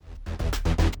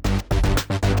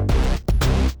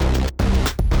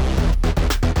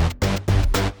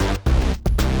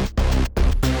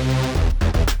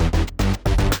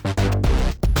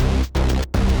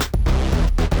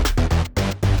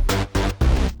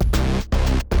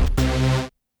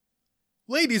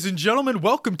Ladies and gentlemen,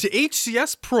 welcome to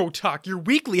HCS Pro Talk, your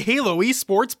weekly Halo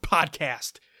esports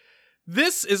podcast.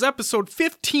 This is episode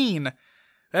 15.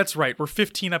 That's right, we're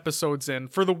 15 episodes in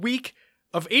for the week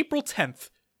of April 10th,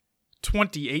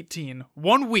 2018.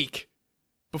 1 week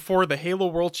before the Halo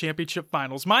World Championship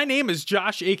Finals. My name is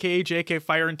Josh, aka JK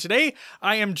Fire, and today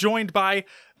I am joined by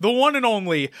the one and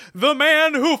only, the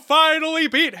man who finally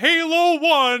beat Halo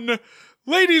 1.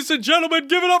 Ladies and gentlemen,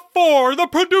 give it up for the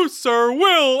producer,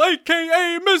 Will,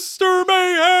 aka Mr.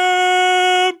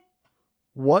 Mayhem!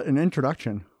 What an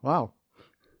introduction. Wow.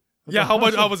 Yeah, how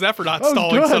was that for not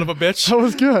stalling, son of a bitch? That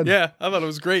was good. Yeah, I thought it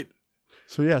was great.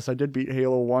 So yes, I did beat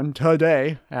Halo 1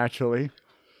 today, actually.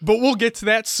 But we'll get to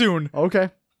that soon.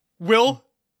 Okay. Will,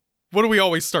 what do we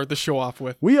always start the show off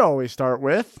with? We always start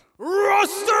with...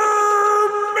 Roster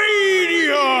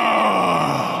Media!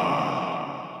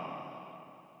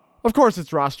 Of course,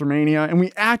 it's Roster Mania, and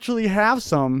we actually have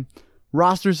some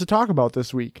rosters to talk about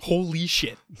this week. Holy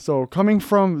shit. So, coming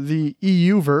from the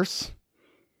EU-verse,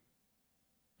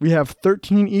 we have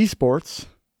 13 esports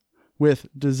with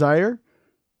Desire,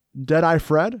 Deadeye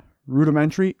Fred,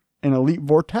 Rudimentary, and Elite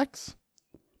Vortex.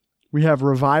 We have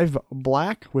Revive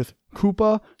Black with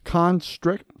Koopa,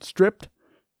 Stripped.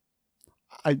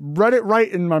 I read it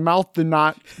right and my mouth did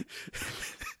not.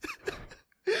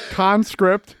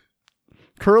 Conscript,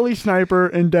 Curly Sniper,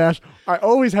 and Dash. I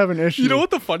always have an issue. You know what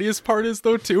the funniest part is,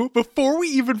 though, too? Before we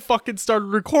even fucking started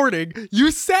recording, you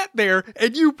sat there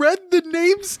and you read the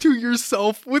names to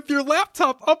yourself with your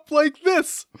laptop up like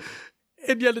this.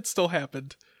 And yet it still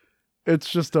happened. It's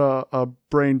just a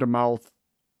brain to mouth.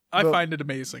 I find it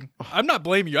amazing. I'm not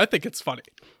blaming you. I think it's funny.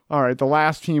 All right, the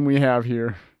last team we have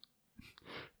here.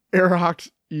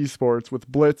 Airhawks Esports with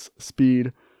Blitz,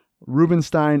 Speed,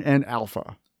 Rubenstein, and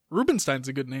Alpha. Rubenstein's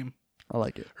a good name. I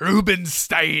like it.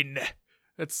 Rubenstein.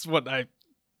 That's what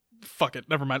fuck it.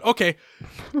 Never mind. Okay.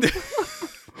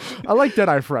 I like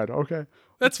Deadeye Fred. Okay.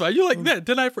 That's fine. You like that.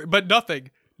 Deadeye Fred. But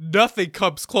nothing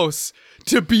comes close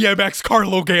to BMX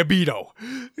Carlo Gambino.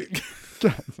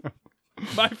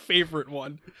 My favorite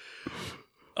one.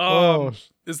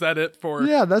 Is that it for?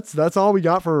 Yeah, that's all we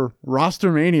got for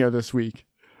Roster Mania this week.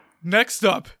 Next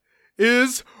up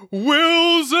is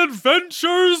Will's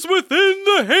Adventures Within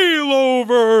the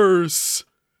Haloverse.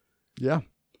 Yeah.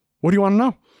 What do you want to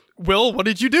know? Will, what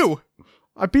did you do?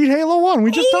 I beat Halo 1.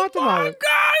 We just talked about it. Oh my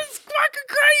God, it's fucking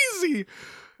crazy.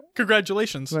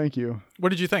 Congratulations. Thank you. What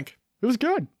did you think? It was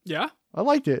good. Yeah? I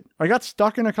liked it. I got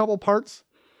stuck in a couple parts.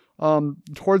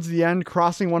 Towards the end,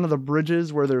 crossing one of the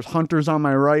bridges where there's hunters on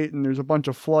my right and there's a bunch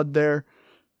of flood there.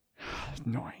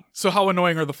 Annoying. So how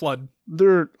annoying are the flood?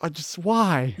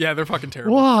 Why? Yeah, they're fucking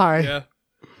terrible. Why? Yeah.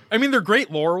 I mean, they're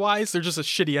great lore-wise. They're just a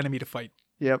shitty enemy to fight.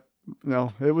 Yep.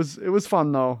 No, it was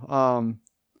fun though.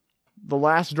 The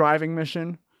last driving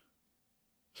mission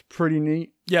was pretty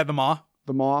neat. Yeah, the Maw.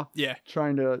 The Maw. Yeah.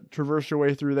 Trying to traverse your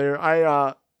way through there.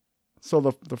 So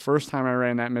the first time I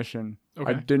ran that mission,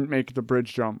 okay. I didn't make the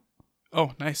bridge jump.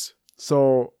 Oh, nice.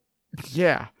 So,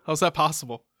 yeah. How's that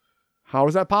possible? How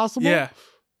is that possible? Yeah.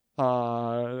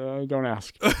 Don't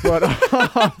ask. But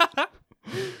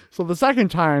so the second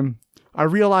time, I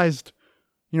realized,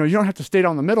 you don't have to stay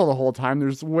down the middle the whole time.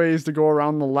 There's ways to go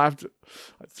around the left.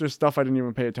 It's just stuff I didn't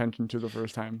even pay attention to the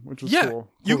first time, which was cool.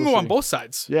 You can go on both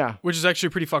sides. Yeah. Which is actually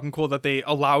pretty fucking cool that they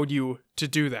allowed you to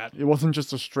do that. It wasn't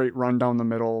just a straight run down the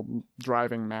middle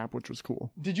driving map, which was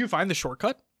cool. Did you find the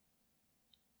shortcut?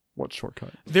 What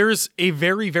shortcut? There's a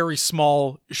very, very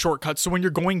small shortcut. So when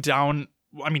you're going down,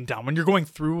 when you're going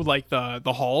through like the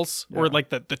halls or like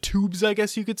the tubes, I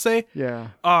guess you could say. Yeah.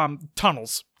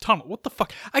 Tunnels. What the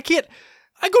fuck? I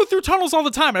go through tunnels all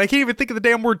the time and I can't even think of the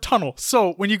damn word tunnel.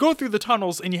 So when you go through the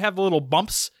tunnels and you have the little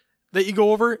bumps that you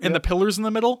go over and the pillars in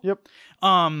the middle. Yep.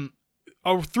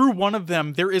 Through one of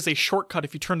them, there is a shortcut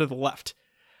if you turn to the left.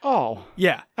 Oh.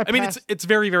 Yeah. I mean, it's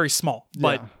very, very small,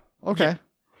 but. Yeah. Okay. Yeah.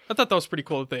 I thought that was pretty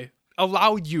cool that they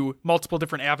allowed you multiple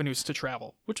different avenues to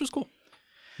travel, which was cool.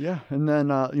 Yeah, and then,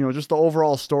 just the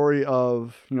overall story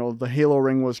of, the Halo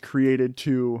ring was created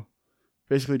to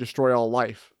basically destroy all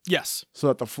life. Yes. So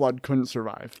that the flood couldn't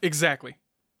survive. Exactly.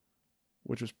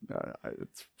 Which is,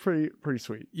 it's pretty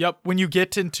sweet. Yep. When you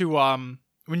get into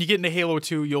Halo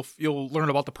 2, you'll learn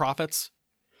about the prophets.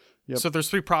 Yep. So there's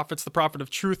 3 prophets, the prophet of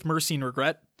truth, mercy, and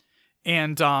regret.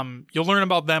 And you'll learn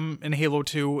about them in Halo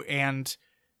 2, and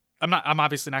I'm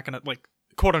obviously not gonna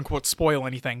quote unquote spoil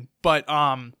anything, but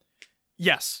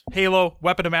yes, Halo,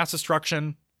 weapon of mass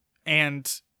destruction,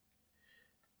 and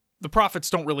the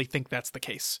prophets don't really think that's the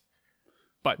case.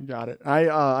 But got it.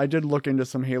 I did look into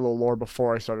some Halo lore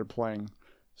before I started playing,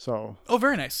 so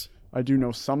very nice. I do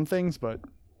know some things, but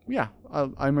yeah,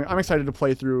 I'm excited to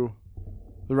play through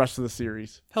the rest of the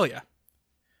series. Hell yeah.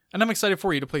 And I'm excited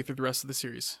for you to play through the rest of the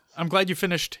series. I'm glad you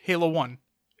finished Halo 1.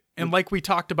 And like we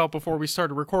talked about before we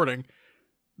started recording,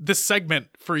 this segment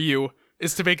for you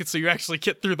is to make it so you actually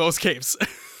get through those caves.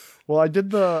 Well, I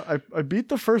beat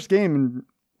the first game in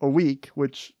a week,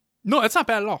 which... No, that's not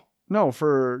bad at all. No,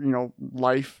 for,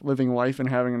 living life and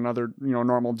having another,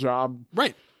 normal job.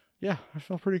 Right. Yeah, I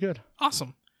felt pretty good.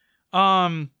 Awesome.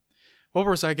 What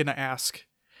was I going to ask?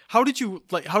 How did you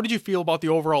feel about the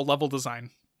overall level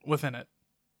design within it?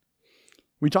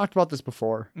 We talked about this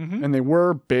before, Mm-hmm. and they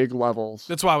were big levels.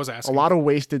 That's why I was asking. A lot of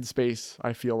wasted space,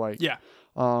 I feel like. Yeah.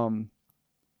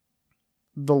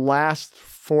 The last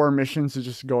 4 missions is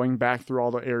just going back through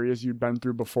all the areas you'd been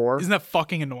through before. Isn't that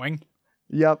fucking annoying?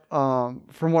 Yep.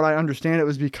 From what I understand, it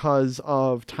was because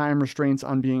of time restraints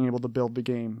on being able to build the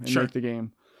game and Sure. make the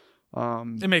game.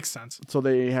 It makes sense. So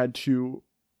they had to,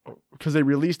 because they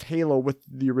released Halo with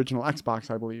the original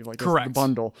Xbox, I believe, like Correct. the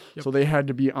bundle. Yep. So they had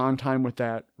to be on time with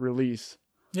that release.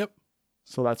 Yep.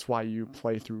 So that's why you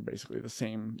play through basically the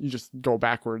same. You just go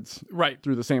backwards Right.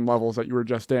 through the same levels that you were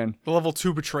just in. The level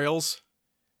 2 betrayals.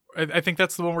 I think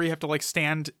that's the one where you have to like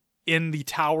stand in the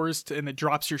towers and it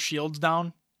drops your shields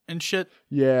down and shit.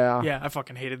 Yeah. Yeah, I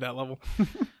fucking hated that level.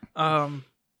 What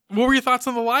were your thoughts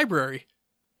on the library?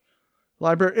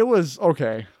 Library. It was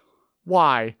okay.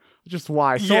 Why? Just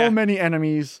why? So Yeah. many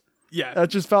enemies. Yeah. It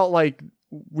just felt like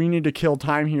we need to kill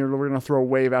time here. We're going to throw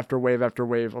wave after wave after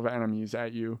wave of enemies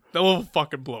at you. That level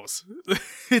fucking blows.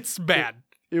 It's bad.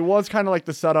 It was kind of like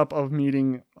the setup of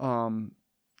meeting,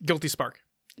 Guilty Spark.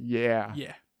 yeah.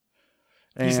 Yeah.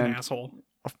 He's an And asshole.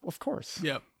 of course.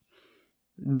 Yep.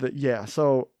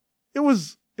 So it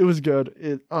was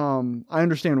good. I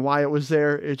understand why it was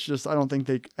there. It's just, I don't think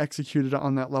they executed it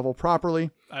on that level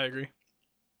properly. I agree.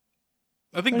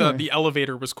 I think Anyway. the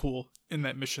elevator was cool in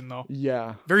that mission though.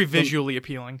 Yeah. Very visually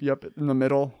appealing. Yep. In the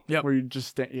middle. Yep. Where you just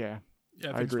stand. Yeah. Yeah,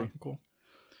 I I think agree. it's fucking cool.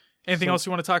 Anything So- else you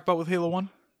want to talk about with Halo 1?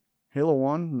 Halo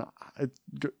 1, nah, it's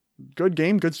good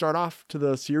game, good start off to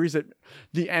the series.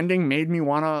 The ending made me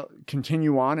want to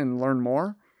continue on and learn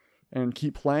more and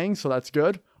keep playing, so that's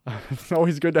good. It's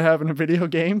always good to have in a video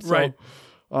game. So, Right.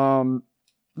 No,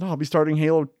 I'll be starting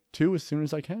Halo 2 as soon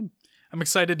as I can. I'm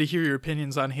excited to hear your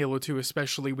opinions on Halo 2,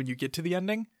 especially when you get to the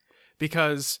ending,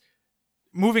 because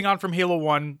moving on from Halo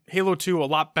 1, Halo 2, a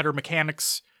lot better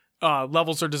mechanics,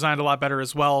 levels are designed a lot better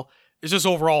as well. It's just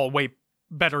overall a way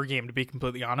better game, to be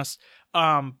completely honest.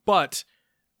 But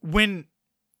when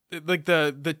like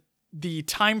the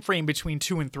time frame between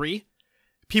 2 and 3,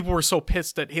 people were so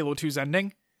pissed at Halo 2's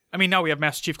ending. I mean, now we have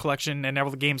Master Chief Collection and all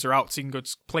the games are out, so you can go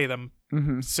just play them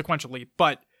sequentially.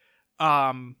 But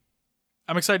I'm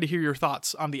excited to hear your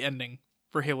thoughts on the ending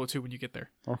for Halo 2 when you get there.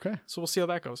 Okay. So we'll see how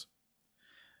that goes.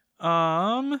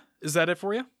 Is that it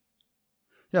for you?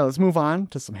 Yeah, let's move on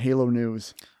to some Halo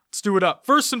news. Let's do it up.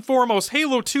 First and foremost,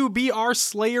 Halo 2 BR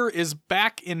Slayer is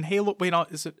back in Halo... Wait, no,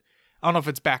 is it... I don't know if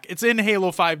it's back. It's in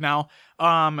Halo 5 now.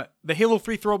 The Halo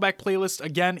 3 throwback playlist,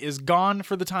 again, is gone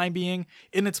for the time being.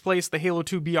 In its place, the Halo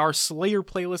 2 BR Slayer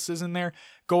playlist is in there.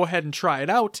 Go ahead and try it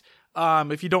out.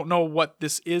 If you don't know what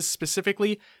this is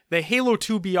specifically, the Halo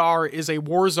 2 BR is a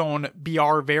Warzone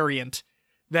BR variant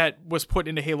that was put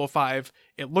into Halo 5.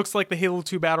 It looks like the Halo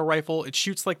 2 battle rifle. It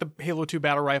shoots like the Halo 2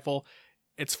 battle rifle.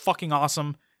 It's fucking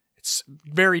awesome. It's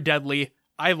very deadly.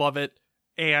 I love it.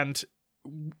 And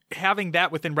having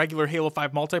that within regular Halo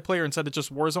 5 multiplayer instead of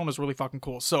just Warzone is really fucking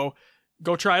cool. So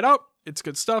go try it out. It's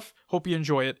good stuff. Hope you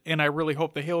enjoy it. And I really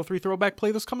hope the Halo 3 throwback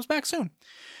playlist comes back soon.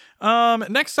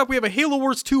 Next up, we have a Halo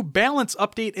Wars 2 balance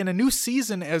update and a new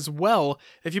season as well.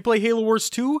 If you play Halo Wars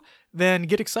 2, then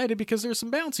get excited because there's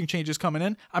some balancing changes coming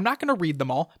in. I'm not going to read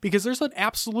them all because there's an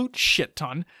absolute shit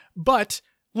ton, but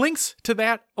links to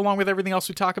that, along with everything else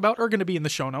we talk about, are going to be in the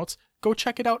show notes. Go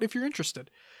check it out if you're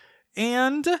interested.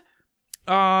 And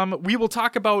we will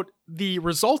talk about the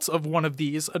results of one of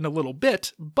these in a little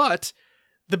bit, but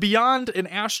the Beyond and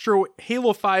Astro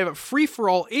Halo 5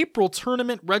 free-for-all April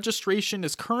tournament registration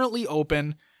is currently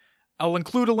open. I'll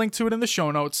include a link to it in the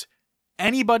show notes.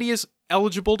 Anybody is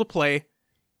eligible to play.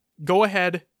 Go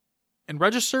ahead and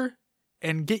register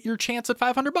and get your chance at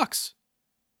 $500,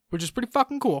 which is pretty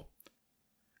fucking cool.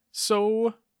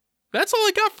 So that's all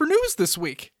I got for news this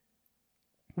week.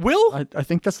 Will? I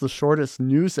think that's the shortest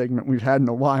news segment we've had in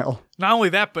a while. Not only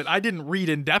that, but I didn't read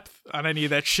in depth on any of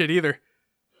that shit either.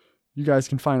 You guys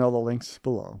can find all the links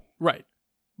below. Right.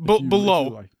 If you Below.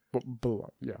 like.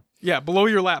 Below, yeah. Yeah, below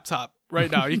your laptop right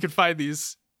now. You can find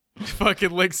these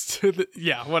fucking links to the...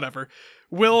 Yeah, whatever.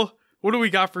 Will, what do we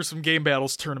got for some game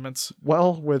battles tournaments?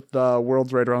 Well, with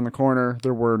Worlds right around the corner,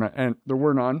 there were none.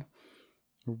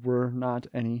 There were not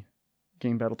any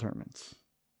game battle tournaments.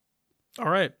 All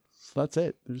right. So that's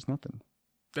it. There's nothing.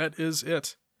 That is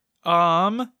it.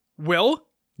 Will?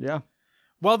 Yeah.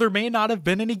 While there may not have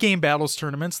been any game battles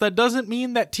tournaments, that doesn't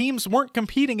mean that teams weren't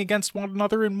competing against one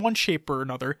another in one shape or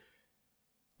another.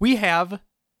 We have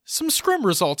some scrim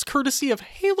results courtesy of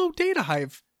Halo Data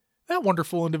Hive, that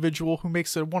wonderful individual who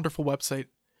makes a wonderful website.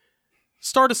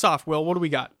 Start us off, Will. What do we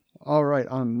got? All right.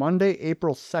 On Monday,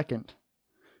 April 2nd,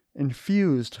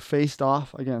 Infused faced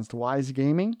off against Wise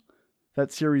Gaming.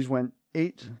 That series went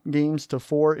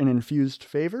 8-4 in Infused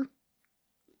favor.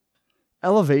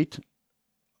 Elevate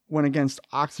went against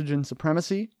Oxygen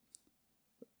Supremacy.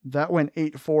 That went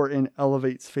 8-4 in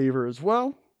Elevate's favor as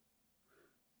well.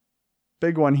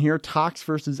 Big one here, Tox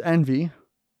versus Envy.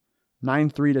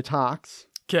 9-3 to Tox.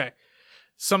 Okay.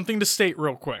 Something to state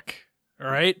real quick. All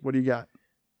right. What do you got?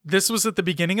 This was at the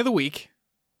beginning of the week.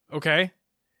 Okay.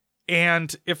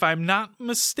 And if I'm not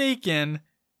mistaken,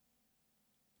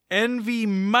 Envy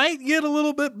might get a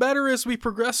little bit better as we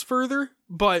progress further,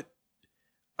 but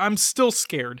I'm still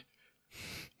scared.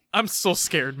 I'm still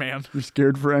scared, man. You're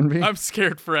scared for Envy? I'm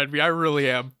scared for Envy. I really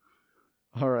am.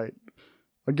 All right.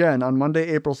 Again, on Monday,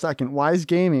 April 2nd, Wise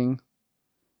Gaming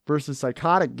versus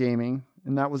Psychotic Gaming,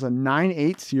 and that was a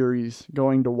 9-8 series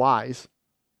going to Wise.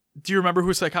 Do you remember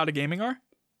who Psychotic Gaming are?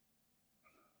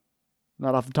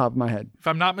 Not off the top of my head. If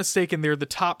I'm not mistaken, they're the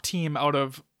top team out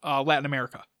of Latin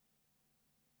America.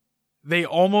 They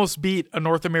almost beat a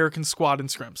North American squad in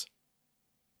scrims.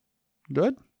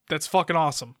 Good. That's fucking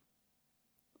awesome.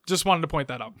 Just wanted to point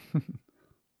that out.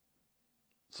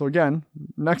 So again,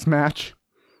 next match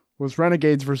was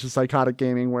Renegades versus Psychotic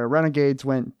Gaming, where Renegades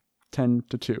went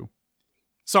 10-2.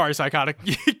 Sorry, Psychotic.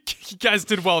 You guys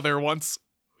did well there once.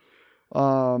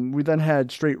 We then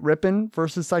had Straight Rippin'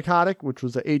 versus Psychotic, which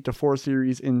was an 8-4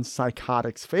 series in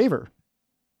Psychotic's favor.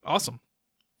 Awesome.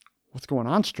 What's going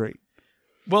on, Straight?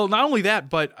 Well, not only that,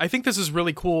 but I think this is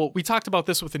really cool. We talked about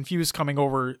this with Infuse coming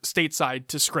over stateside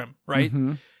to scrim, right?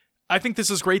 Mm-hmm. I think this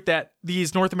is great that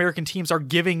these North American teams are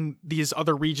giving these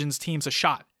other regions teams a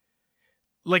shot.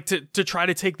 Like to try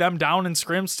to take them down in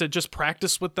scrims, to just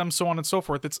practice with them, so on and so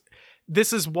forth.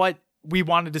 This is what we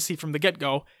wanted to see from the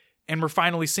get-go, and we're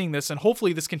finally seeing this, and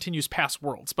hopefully this continues past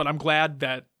Worlds, but I'm glad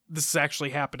that this is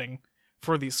actually happening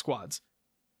for these squads.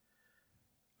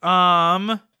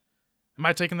 Am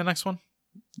I taking the next one?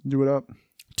 Do it up.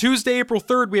 Tuesday, April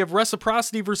 3rd, we have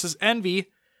Reciprocity versus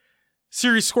Envy.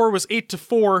 Series score was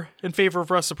 8-4 in favor of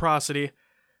Reciprocity,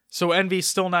 so Envy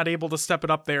still not able to step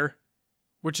it up there,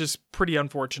 which is pretty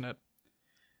unfortunate.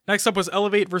 Next up was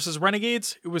Elevate versus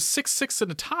Renegades. It was 6-6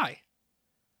 in a tie.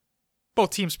 Both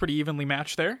teams pretty evenly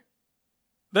matched there.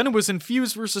 Then it was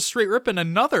Infuse versus Straight Rippin',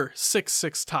 another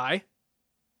 6-6 tie.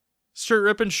 Straight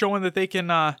Rippin' showing that they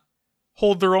can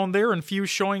hold their own there. Infuse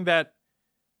showing that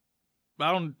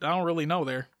I don't really know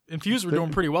there. Infuse were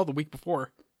doing pretty well the week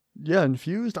before. Yeah,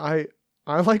 Infused. I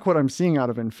like what I'm seeing out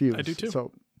of Infused. I do too.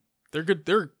 So they're good.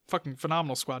 They're a fucking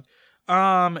phenomenal squad.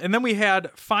 And then we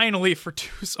had finally for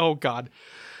Tuesday. Oh God,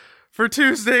 for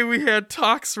Tuesday we had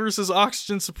Tox versus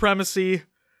Oxygen Supremacy.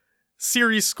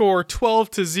 Series score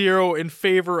 12-0 in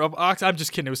favor of Ox. I'm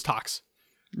just kidding. It was Tox.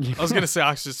 yeah. I was gonna say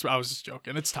Oxygen. I was just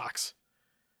joking. It's Tox.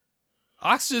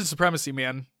 Oxygen Supremacy,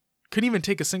 man, couldn't even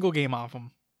take a single game off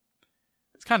them.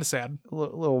 It's kind of sad. A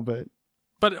little bit.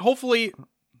 But hopefully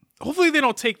they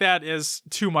don't take that as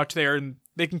too much there, and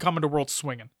they can come into Worlds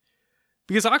swinging.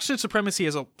 Because Oxygen Supremacy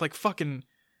is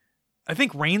I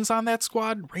think Rain's on that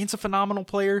squad. Rain's a phenomenal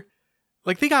player.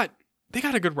 Like they got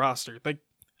a good roster. Like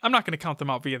I'm not going to count them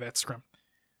out via that scrim.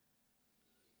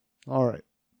 All right.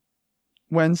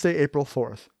 Wednesday, April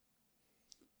 4th.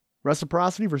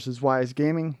 Reciprocity versus Wise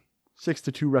Gaming.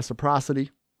 6-2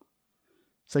 Reciprocity.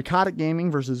 Psychotic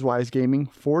Gaming versus Wise Gaming.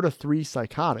 4-3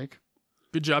 Psychotic.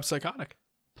 Good job, Psychotic.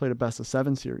 Played a best of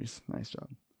 7 series. Nice job.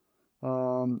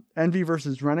 Envy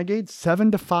versus Renegades.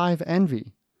 7-5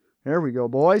 Envy. There we go,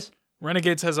 boys.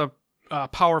 Renegades has a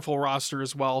powerful roster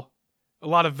as well. A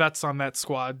lot of vets on that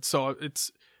squad. So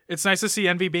it's nice to see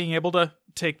Envy being able to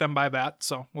take them by that.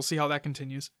 So we'll see how that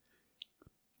continues.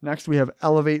 Next, we have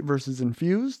Elevate versus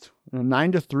Infused. And a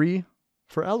 9-3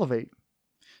 for Elevate.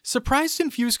 Surprised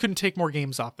Infuse couldn't take more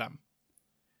games off them.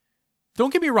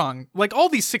 Don't get me wrong. Like, all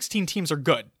these 16 teams are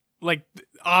good. Like,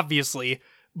 obviously.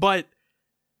 But,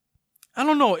 I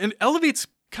don't know. Elevate's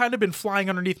kind of been flying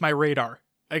underneath my radar,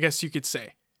 I guess you could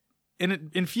say. And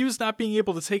Infuse not being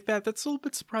able to take that's a little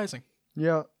bit surprising.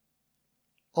 Yeah.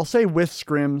 I'll say with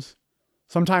scrims,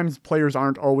 sometimes players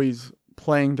aren't always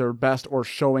playing their best or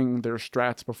showing their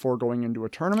strats before going into a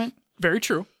tournament. Very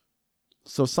true.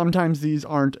 So sometimes these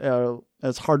aren't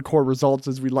as hardcore results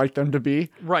as we'd like them to be.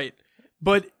 Right.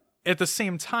 But at the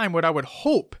same time, what I would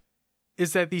hope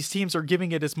is that these teams are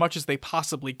giving it as much as they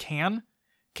possibly can,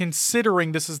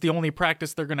 considering this is the only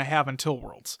practice they're going to have until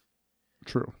Worlds.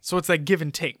 True. So it's that give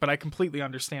and take, but I completely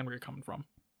understand where you're coming from.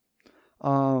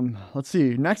 Let's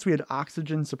see. Next, we had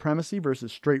Oxygen Supremacy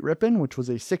versus Straight Rippin', which was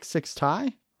a 6-6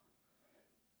 tie.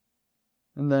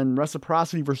 And then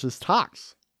Reciprocity versus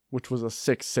Tox, which was a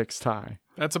 6-6 tie.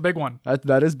 That's a big one.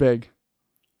 That is big.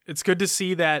 It's good to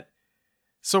see that.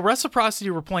 So Reciprocity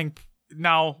were playing.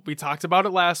 Now, we talked about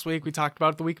it last week. We talked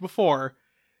about it the week before.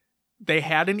 They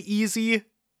had an easy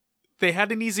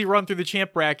run through the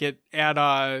champ bracket at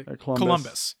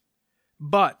Columbus.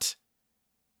 But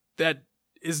that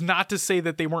is not to say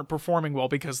that they weren't performing well,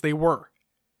 because they were.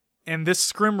 And this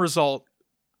scrim result,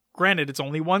 granted, it's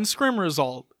only one scrim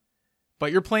result,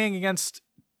 but you're playing against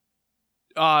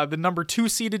the number 2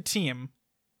 seeded team,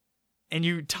 and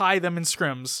you tie them in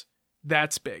scrims.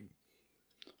 That's big.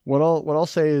 What I'll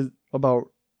say is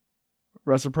about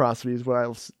Reciprocity is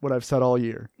what I've said all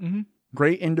year. Mm-hmm.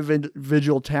 Great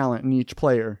individual talent in each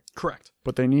player. Correct.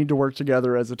 But they need to work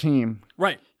together as a team.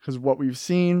 Right. Because what we've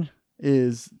seen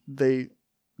is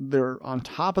they're on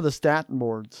top of the stat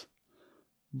boards,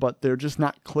 but they're just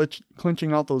not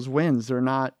clinching out those wins.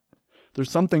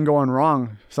 There's something going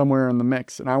wrong somewhere in the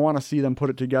mix, and I want to see them put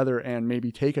it together and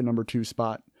maybe take a number 2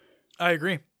 spot. I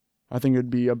agree. I think it would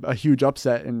be a huge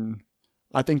upset, and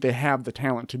I think they have the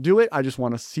talent to do it. I just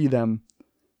want to see them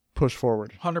push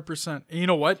forward. 100%. And you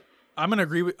know what? I'm going to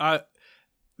agree with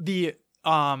the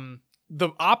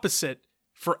opposite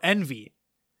for Envy.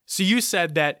 So you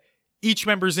said that each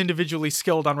member is individually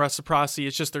skilled on Reciprocity.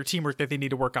 It's just their teamwork that they need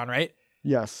to work on, right?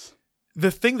 Yes.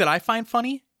 The thing that I find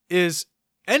funny is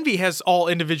Envy has all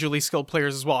individually skilled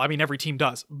players as well. I mean, every team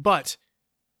does. But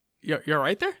you're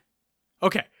right there?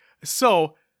 Okay.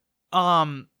 So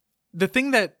the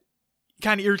thing that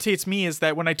kind of irritates me is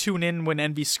that when I tune in when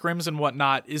Envy scrims and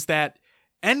whatnot, is that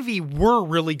Envy were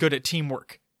really good at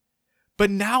teamwork. But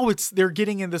now they're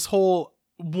getting in this whole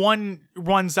one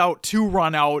runs out, 2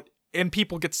 run out, and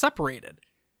people get separated.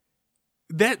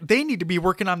 That they need to be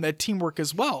working on that teamwork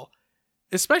as well.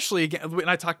 Especially again, and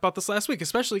I talked about this last week,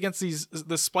 especially against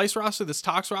the Splice roster, this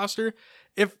Tox roster.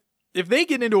 If they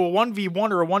get into a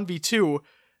 1v1 or a 1v2,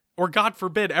 or God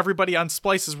forbid everybody on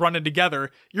Splice is running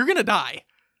together, you're gonna die.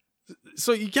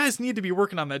 So you guys need to be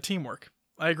working on that teamwork.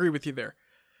 I agree with you there.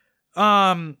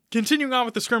 Continuing on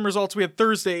with the scrim results, we had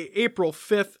Thursday, April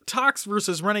 5th, Tox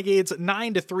versus Renegades,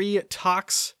 9-3,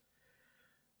 Tox.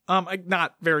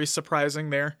 Not very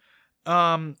surprising there.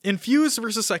 Infused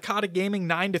versus Psychotic Gaming,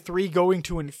 9-3, going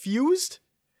to Infused.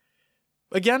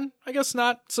 Again, I guess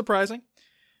not surprising.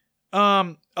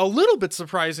 A little bit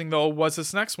surprising, though, was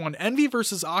this next one. Envy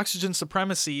versus Oxygen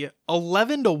Supremacy,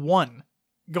 11-1,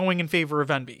 going in favor of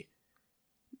Envy.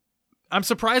 I'm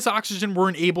surprised Oxygen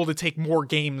weren't able to take more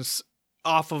games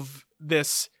off of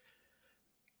this.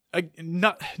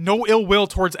 No ill will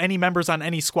towards any members on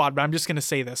any squad, but I'm just going to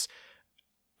say this.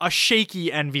 A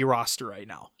shaky Envy roster right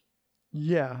now.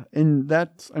 Yeah, and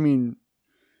that's, I mean,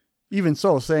 even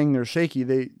so, saying they're shaky,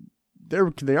 they're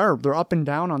up and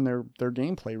down on their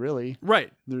gameplay, really.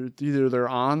 Right. They're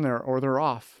on or they're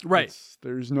off. Right.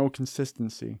 There's no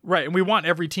consistency. Right, and we want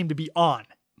every team to be on.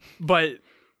 But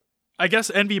I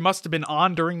guess Envy must have been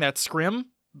on during that scrim,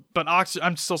 but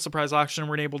I'm still surprised Oxygen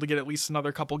weren't able to get at least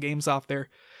another couple games off there.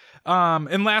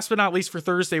 And last but not least for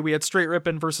Thursday, we had Straight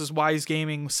Rippin' versus Wise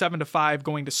Gaming, 7-5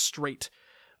 going to Straight.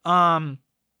 I'm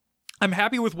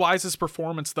happy with Wise's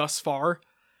performance thus far.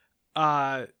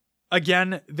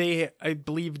 Again, I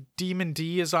believe Demon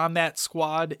D is on that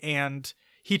squad, and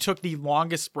he took the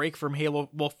longest break from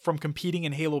from competing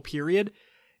in Halo period.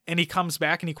 And he comes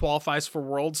back and he qualifies for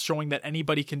Worlds, showing that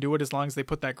anybody can do it as long as they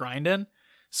put that grind in.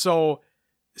 So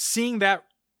seeing that,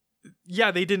 yeah,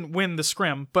 they didn't win the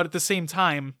scrim, but at the same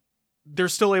time, they're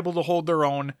still able to hold their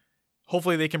own.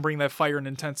 Hopefully they can bring that fire and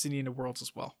intensity into Worlds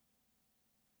as well.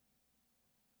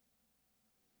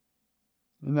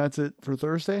 And that's it for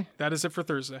Thursday? That is it for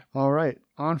Thursday. All right.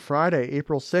 On Friday,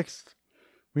 April 6th,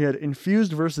 we had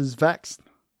Infused versus Vexed.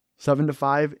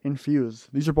 7-5 Infused.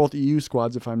 These are both EU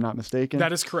squads, if I'm not mistaken.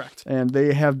 That is correct. And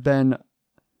they have been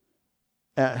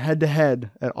at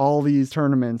head-to-head at all these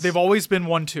tournaments. They've always been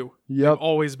 1-2. Yep. They've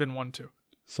always been 1-2.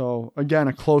 So, again,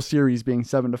 a close series being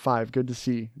 7-5. Good to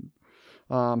see.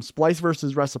 Splice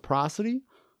versus Reciprocity.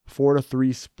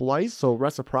 4-3 Splice. So,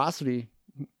 Reciprocity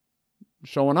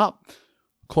showing up.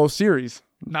 Close series.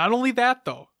 Not only that,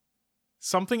 though.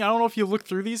 Something, I don't know if you looked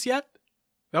through these yet.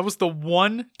 That was the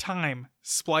one time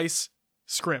Splice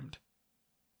scrimmed.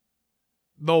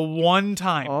 The one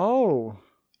time. Oh.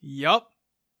 Yup.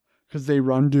 Because they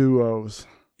run duos.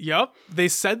 Yup. They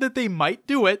said that they might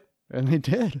do it. And they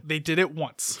did. They did it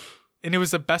once. And it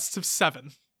was a best of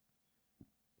 7.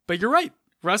 But you're right.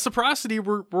 Reciprocity,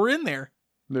 we're in there.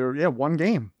 One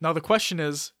game. Now the question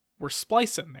is, were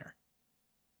Splice in there?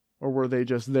 Or were they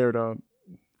just there to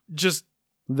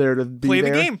be play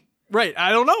there? the game? Right.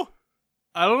 I don't know.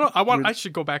 I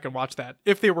should go back and watch that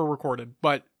if they were recorded,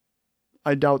 but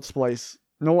I doubt Splice.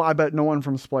 No, I bet no one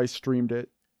from Splice streamed it.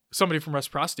 somebody from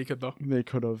Reciprocity could, though. They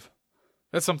could have.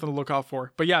 That's something to look out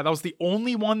for. But yeah, that was the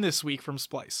only one this week from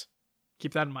Splice.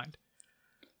 Keep that in mind.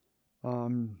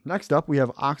 Next up, we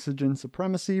have Oxygen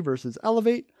Supremacy versus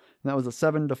Elevate. And that was a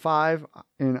 7-5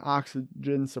 in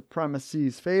Oxygen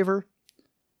Supremacy's favor.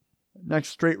 Next,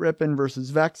 Straight Rippin' versus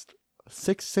Vex.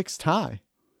 6-6 tie.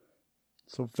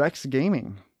 So Vex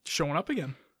Gaming. Showing up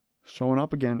again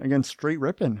against Straight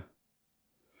Rippin'.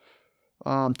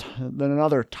 Then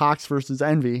another Tox versus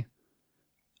Envy.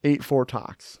 8-4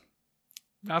 Tox.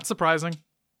 Not surprising.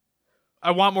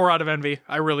 I want more out of Envy.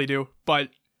 I really do. But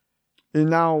and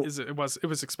now it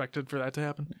was expected for that to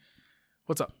happen.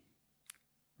 What's up?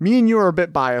 Me and you are a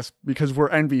bit biased because we're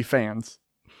Envy fans.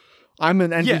 I'm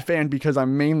an Envy fan because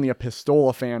I'm mainly a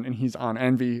Pistola fan and he's on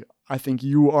Envy. I think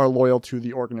you are loyal to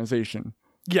the organization.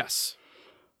 Yes.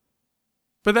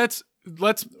 But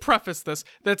let's preface this.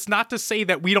 That's not to say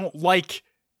that we don't like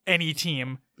any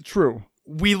team. True.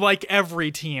 We like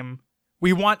every team.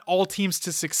 We want all teams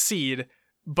to succeed.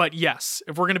 But yes,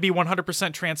 if we're going to be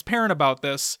 100% transparent about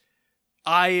this,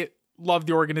 I love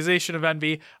the organization of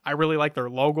Envy. I really like their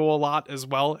logo a lot as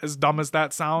well, as dumb as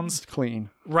that sounds. It's clean.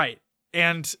 Right.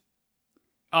 And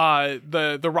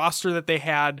the roster that they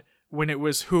had when it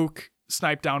was Hook,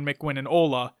 Snipe Down, McWin, and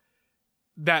Ola,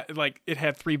 that like it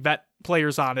had 3 vet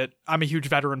players on it. I'm a huge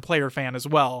veteran player fan as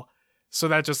well. So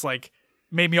that just like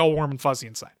made me all warm and fuzzy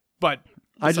inside. But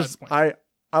I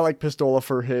like Pistola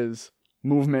for his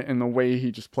movement and the way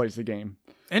he just plays the game.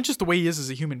 And just the way he is as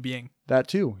a human being. That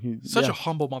too. He's such a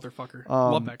humble motherfucker.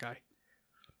 Love that guy.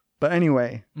 But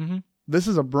anyway, This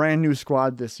is a brand new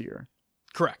squad this year.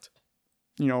 Correct.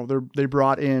 You know, they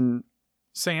brought in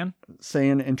Saiyan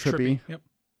and Trippy. Yep.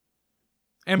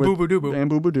 And Boo Boo Doo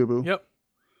Boo. Yep.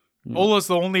 Ola's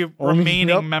the only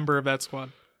remaining member of that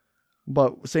squad.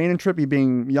 But Saiyan and Trippy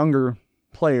being younger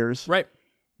players. Right.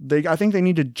 I think they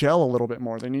need to gel a little bit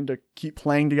more. They need to keep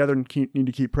playing together and need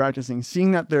to keep practicing.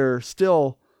 Seeing that they're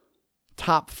still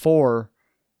top 4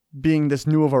 being this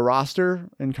new of a roster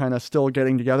and kind of still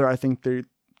getting together, I think they're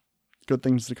good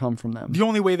things to come from them. The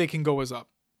only way they can go is up.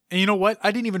 And you know what?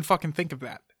 I didn't even fucking think of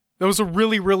that. That was a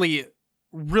really, really,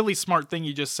 really smart thing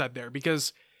you just said there,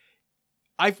 because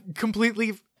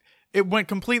it went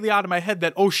completely out of my head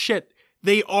that, oh shit,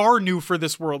 they are new for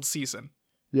this World season.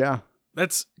 Yeah.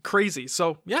 That's crazy.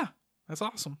 So yeah, that's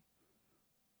awesome.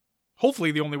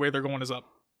 Hopefully the only way they're going is up.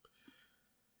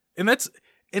 And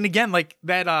again, like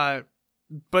that,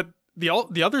 but the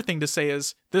other thing to say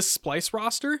is this Splice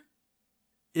roster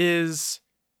is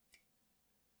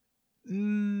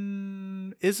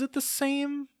it the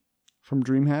same? From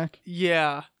DreamHack?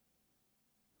 Yeah.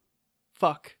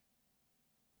 Fuck.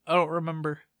 I don't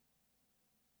remember.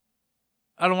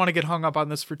 I don't want to get hung up on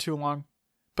this for too long.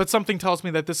 But something tells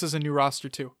me that this is a new roster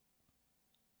too.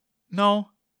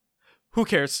 No? Who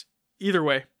cares? Either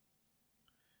way.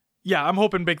 Yeah, I'm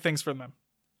hoping big things from them.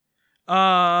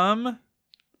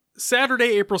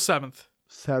 Saturday, April 7th.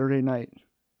 Saturday night.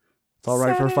 It's all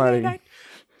right for fighting. Night.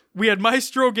 We had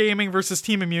Maestro Gaming versus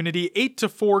Team Immunity,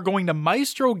 8-4 going to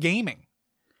Maestro Gaming.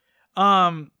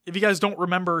 If you guys don't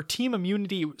remember, Team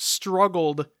Immunity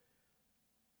struggled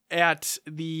at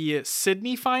the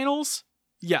Sydney finals.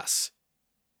 Yes.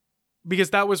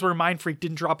 Because that was where Mindfreak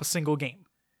didn't drop a single game.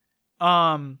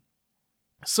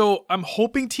 So I'm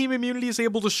hoping Team Immunity is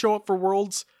able to show up for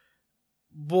Worlds.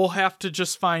 We'll have to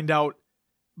just find out.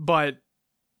 But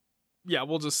yeah,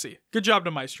 we'll just see. Good job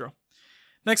to Maestro.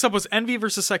 Next up was Envy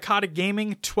versus Psychotic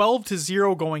Gaming,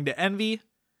 12-0 going to Envy.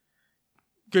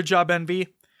 Good job, Envy.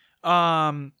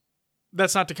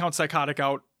 That's not to count Psychotic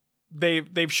out.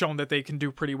 They've shown that they can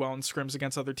do pretty well in scrims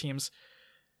against other teams.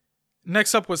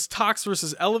 Next up was Tox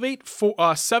versus Elevate,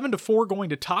 7-4 going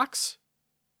to Tox.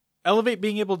 Elevate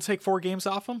being able to take 4 games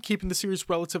off them, keeping the series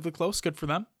relatively close. Good for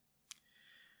them.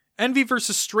 Envy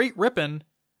versus Straight Rippin',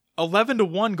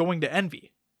 11-1 going to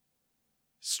Envy.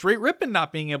 Straight Rippin'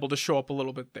 not being able to show up a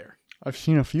little bit there. I've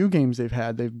seen a few games they've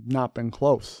had. They've not been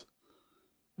close.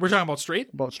 We're talking about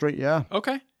Straight? About Straight, yeah.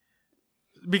 Okay.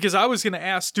 Because I was going to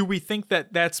ask, do we think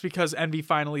that that's because Envy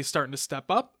finally is starting to step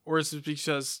up? Or is it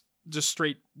because just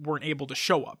Straight weren't able to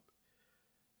show up?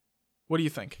 What do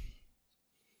you think?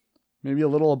 Maybe a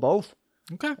little of both.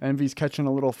 Okay. Envy's catching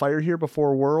a little fire here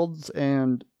before Worlds,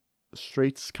 and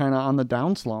Straight's kind of on the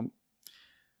down slump.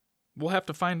 We'll have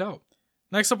to find out.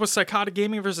 Next up was Psychotic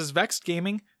Gaming versus Vexed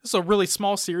Gaming. This is a really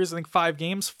small series, I think 5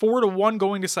 games. 4-1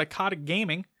 going to Psychotic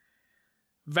Gaming.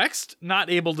 Vexed not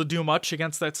able to do much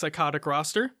against that Psychotic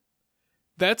roster.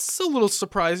 That's a little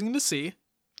surprising to see.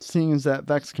 Seeing as that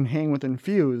Vex can hang with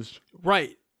Infused.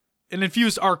 Right. And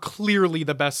Infused are clearly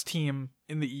the best team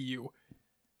in the EU.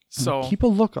 So keep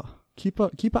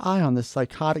an eye on this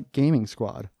Psychotic Gaming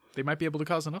squad. They might be able to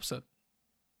cause an upset.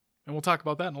 And we'll talk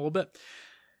about that in a little bit.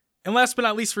 And last but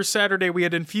not least for Saturday, we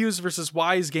had Infused versus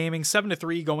Wise Gaming,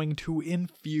 7-3 going to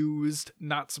Infused.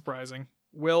 Not surprising.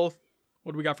 Will,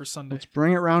 what do we got for Sunday? Let's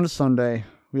bring it around to Sunday.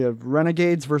 We have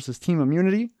Renegades versus Team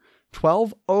Immunity,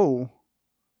 12-0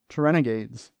 to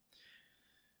Renegades.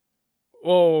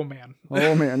 Oh, man.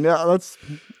 Yeah, that's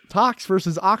Tox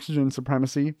versus Oxygen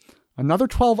Supremacy. Another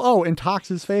 12-0 in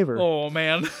Tox's favor. Oh,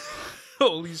 man.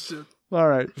 Holy shit. All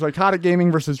right. Psychotic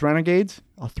Gaming versus Renegades,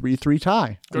 a 3-3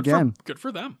 tie. Good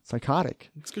for them. Psychotic.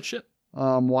 It's good shit.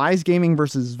 Wise Gaming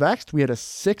versus Vexed, we had a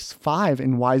 6-5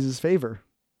 in Wise's favor.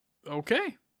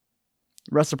 Okay.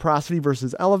 Reciprocity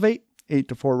versus Elevate,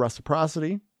 8-4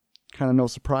 Reciprocity. Kind of no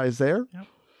surprise there. Yep.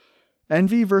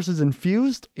 Envy versus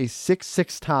Infused, a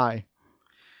 6-6 tie.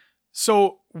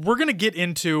 So we're going to get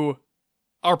into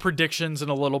our predictions in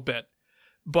a little bit,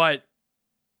 but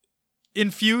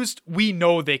Infused, we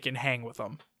know they can hang with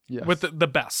them. Yes. With the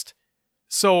best.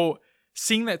 So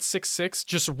seeing that 6-6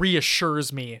 just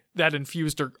reassures me that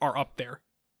Infused are up there.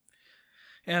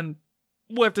 And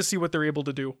we'll have to see what they're able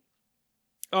to do.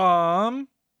 But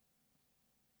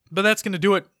that's going to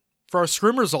do it for our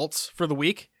scrim results for the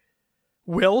week.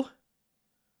 Will,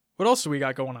 what else do we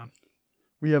got going on?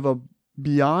 We have a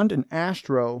Beyond an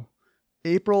Astro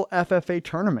April FFA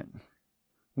tournament.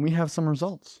 And we have some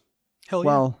results. Hell yeah.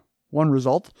 Well, one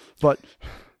result, but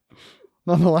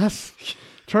nonetheless,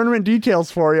 tournament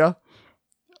details for you.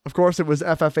 Of course, it was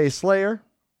FFA Slayer,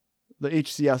 the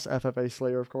HCS FFA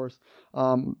Slayer, of course.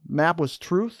 Map was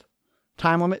Truth.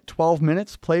 Time limit, 12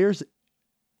 minutes. Players,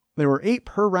 there were 8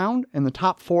 per round, and the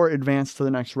top 4 advanced to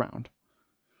the next round.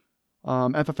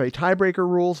 FFA tiebreaker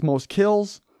rules, most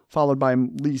kills, followed by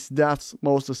least deaths,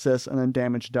 most assists, and then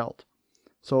damage dealt.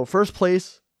 So first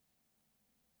place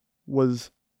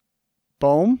was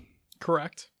Bohm.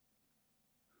 Correct.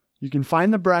 You can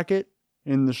find the bracket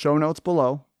in the show notes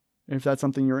below if that's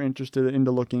something you're interested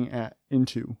into looking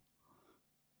into.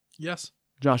 Yes.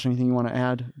 Josh, anything you want to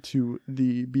add to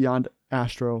the Beyond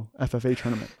Astro FFA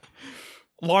tournament?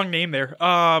 Long name there.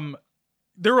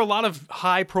 There were a lot of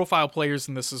high profile players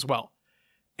in this as well.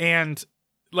 And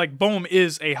like Bohm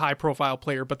is a high profile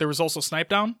player, but there was also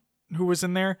Snipedown who was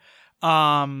in there.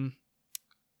 Vetoed,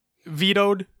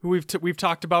 who we've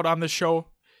talked about on this show.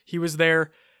 He was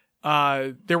there.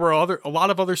 There were a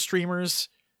lot of other streamers,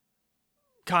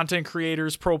 content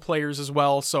creators, pro players as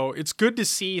well. So it's good to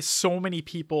see so many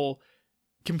people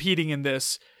competing in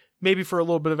this, maybe for a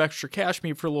little bit of extra cash,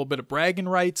 maybe for a little bit of bragging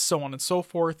rights, so on and so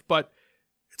forth. But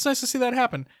it's nice to see that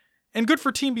happen. And good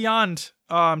for Team Beyond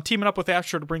teaming up with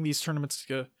Astro to bring these tournaments.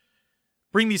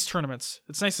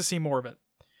 It's nice to see more of it.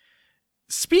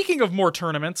 Speaking of more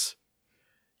tournaments,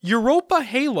 Europa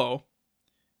Halo.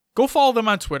 Go follow them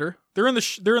on Twitter. They're in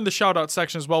the shout out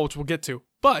section as well, which we'll get to.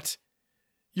 But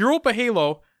Europa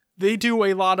Halo, they do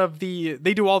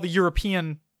all the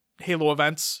European Halo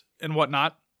events and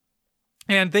whatnot.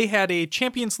 And they had a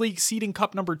Champions League Seeding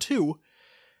Cup number 2.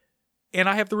 And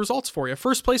I have the results for you.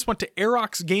 First place went to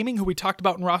Aerox Gaming, who we talked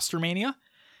about in Roster Mania.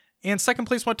 And second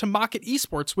place went to Mocket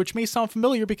Esports, which may sound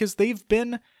familiar because they've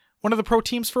been one of the pro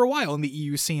teams for a while in the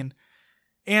EU scene.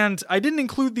 And I didn't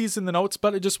include these in the notes,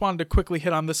 but I just wanted to quickly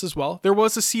hit on this as well. There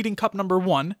was a Seeding Cup number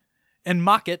 1, and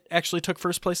Mocket actually took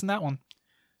first place in that one.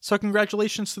 So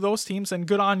congratulations to those teams, and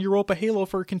good on Europa Halo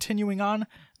for continuing on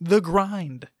the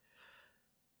grind.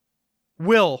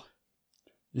 Will.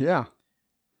 Yeah.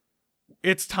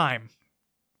 It's time.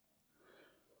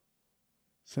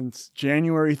 Since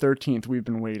January 13th, we've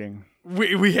been waiting.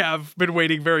 We have been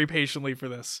waiting very patiently for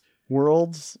this.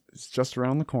 Worlds is just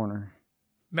around the corner.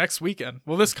 Next weekend.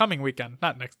 Well, this coming weekend.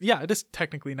 Not next. Yeah, it is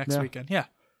technically next weekend. Yeah.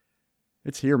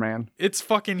 It's here, man. It's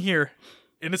fucking here.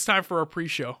 And it's time for our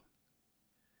pre-show.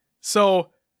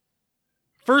 So,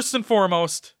 first and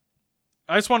foremost,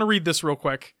 I just want to read this real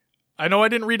quick. I know I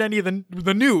didn't read any of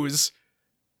the news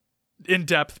in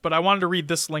depth, but I wanted to read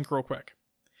this link real quick.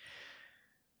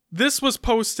 This was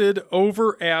posted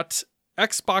over at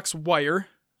Xbox Wire,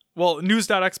 well,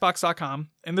 news.xbox.com,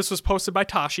 and this was posted by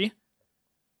Tashi,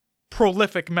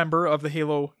 prolific member of the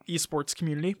Halo esports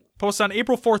community, posted on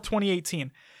April 4th,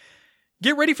 2018.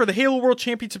 Get ready for the Halo World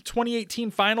Championship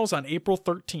 2018 finals on April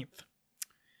 13th.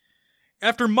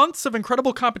 After months of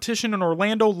incredible competition in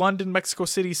Orlando, London, Mexico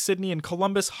City, Sydney, and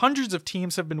Columbus, hundreds of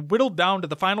teams have been whittled down to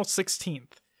the final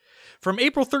 16th. From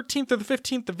April 13th to the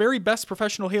 15th, the very best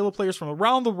professional Halo players from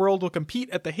around the world will compete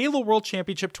at the Halo World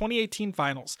Championship 2018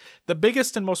 Finals, the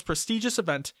biggest and most prestigious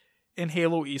event in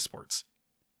Halo esports.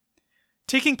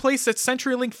 Taking place at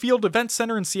CenturyLink Field Event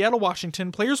Center in Seattle,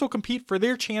 Washington, players will compete for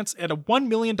their chance at a $1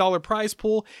 million prize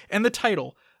pool and the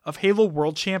title of Halo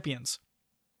World Champions.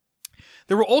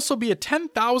 There will also be a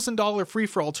 $10,000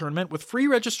 free-for-all tournament with free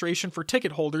registration for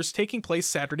ticket holders taking place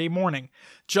Saturday morning,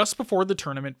 just before the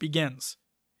tournament begins.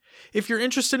 If you're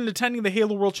interested in attending the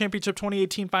Halo World Championship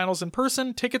 2018 Finals in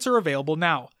person, tickets are available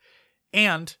now.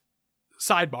 And,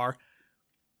 sidebar,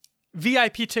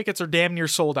 VIP tickets are damn near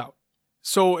sold out.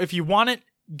 So if you want it,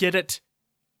 get it.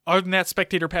 Other than that,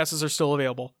 spectator passes are still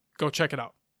available. Go check it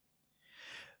out.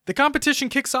 The competition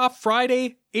kicks off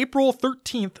Friday, April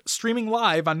 13th, streaming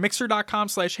live on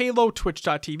mixer.com/Halo,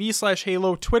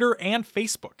 twitch.tv/Halo, Twitter, and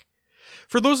Facebook.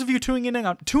 For those of you tuning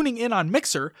in on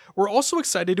Mixer, we're also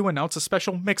excited to announce a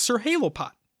special Mixer Halo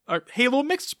pot, or Halo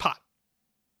Mixed pot.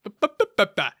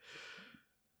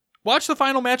 Watch the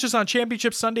final matches on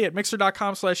Championship Sunday at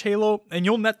mixer.com/Halo, and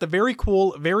you'll net the very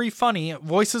cool, very funny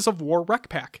Voices of War rec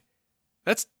pack.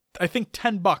 That's, I think,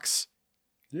 $10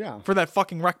 for that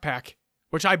fucking rec pack,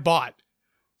 which I bought.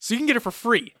 So you can get it for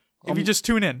free if you just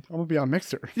tune in. I'm going to be on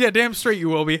Mixer. Yeah, damn straight you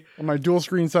will be. On my dual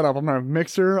screen setup, I'm going to have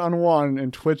Mixer on one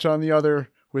and Twitch on the other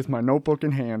with my notebook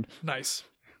in hand. Nice.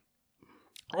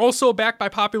 Also back by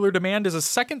popular demand is a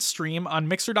second stream on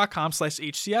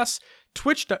mixer.com/HCS,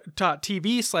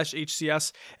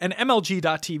 twitch.tv/HCS, and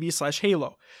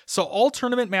mlg.tv/Halo. So all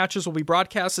tournament matches will be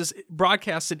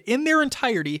broadcasted in their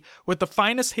entirety with the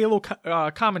finest Halo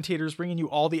commentators bringing you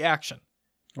all the action.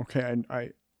 Okay,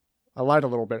 I lied a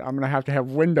little bit. I'm going to have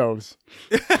Windows.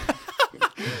 You'll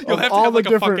have to all have like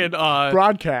the a fucking different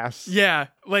broadcasts. Yeah,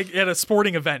 like at a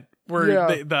sporting event where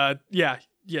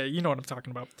yeah, you know what I'm talking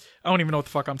about. I don't even know what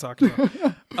the fuck I'm talking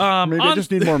about. Maybe I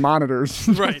just need more monitors.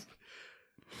 Right.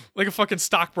 Like a fucking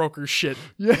stockbroker shit.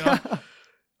 Yeah. You know?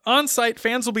 On site,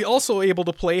 fans will be also able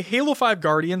to play Halo 5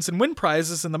 Guardians and win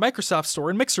prizes in the Microsoft Store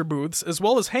and Mixer booths, as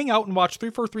well as hang out and watch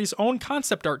 343's own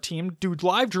concept art team do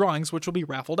live drawings, which will be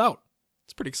raffled out.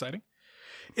 It's pretty exciting.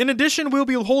 In addition, we'll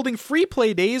be holding free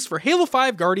play days for Halo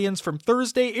 5 Guardians from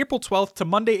Thursday, April 12th to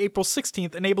Monday, April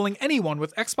 16th, enabling anyone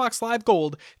with Xbox Live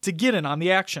Gold to get in on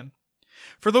the action.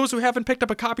 For those who haven't picked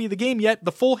up a copy of the game yet,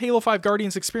 the full Halo 5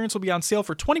 Guardians experience will be on sale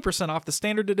for 20% off the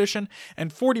Standard Edition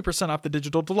and 40% off the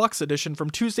Digital Deluxe Edition from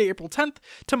Tuesday, April 10th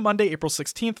to Monday, April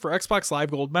 16th for Xbox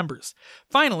Live Gold members.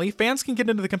 Finally, fans can get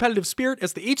into the competitive spirit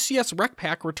as the HCS Rec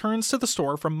Pack returns to the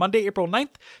store from Monday, April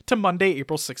 9th to Monday,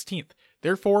 April 16th.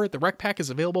 Therefore, the Rec Pack is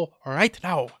available right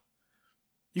now.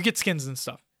 You get skins and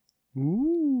stuff.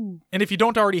 Ooh. And if you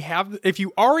already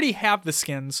have the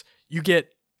skins, you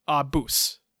get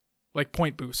boosts. Like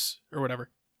point boosts or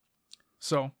whatever.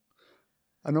 So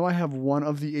I know I have one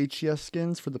of the HCS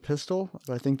skins for the pistol,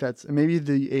 but I think that's maybe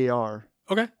the AR.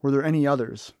 Okay. Were there any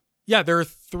others? Yeah, there are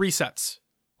 3 sets.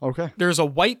 Okay. There's a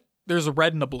white, there's a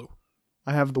red, and a blue.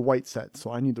 I have the white set, so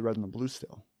I need the red and the blue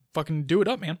still. Fucking do it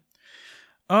up, man.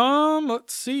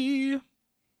 Let's see.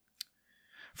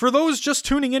 For those just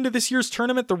tuning into this year's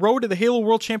tournament, the road to the Halo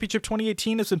World Championship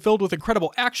 2018 has been filled with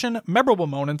incredible action, memorable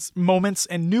moments,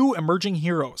 and new emerging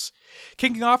heroes.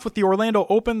 Kicking off with the Orlando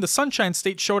Open, the Sunshine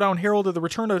State Showdown heralded the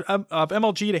return of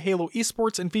MLG to Halo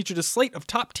esports and featured a slate of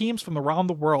top teams from around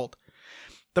the world.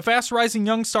 The fast-rising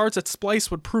young stars at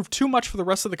Splice would prove too much for the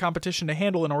rest of the competition to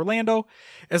handle in Orlando,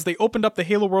 as they opened up the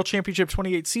Halo World Championship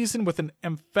 28 season with an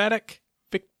emphatic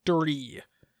victory.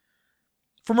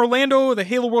 From Orlando, the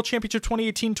Halo World Championship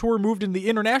 2018 tour moved into the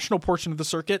international portion of the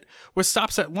circuit, with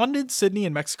stops at London, Sydney,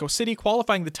 and Mexico City,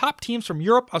 qualifying the top teams from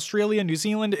Europe, Australia, New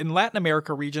Zealand, and Latin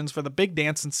America regions for the big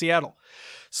dance in Seattle.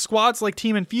 Squads like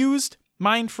Team Infused,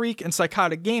 Mindfreak, and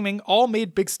Psychotic Gaming all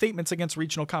made big statements against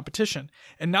regional competition,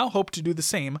 and now hope to do the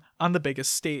same on the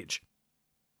biggest stage.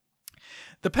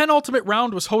 The penultimate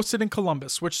round was hosted in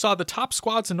Columbus, which saw the top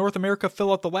squads in North America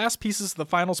fill out the last pieces of the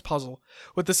finals puzzle,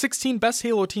 with the 16 best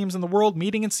Halo teams in the world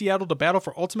meeting in Seattle to battle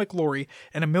for ultimate glory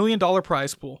and $1 million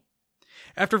prize pool.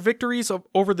 After victories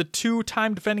over the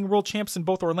 2-time defending world champs in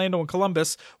both Orlando and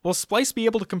Columbus, will Splice be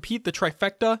able to compete the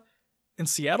trifecta in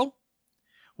Seattle?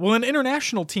 Will an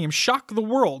international team shock the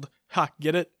world? Ha,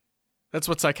 get it? That's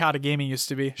what Psychotic Gaming used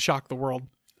to be, shock the world.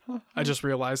 I just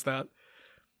realized that.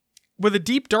 With a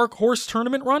deep Dark Horse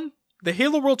tournament run, the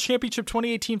Halo World Championship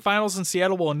 2018 Finals in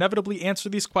Seattle will inevitably answer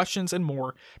these questions and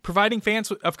more, providing fans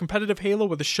of competitive Halo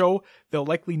with a show they'll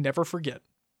likely never forget.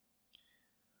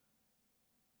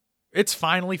 It's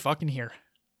finally fucking here.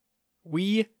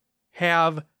 We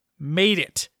have made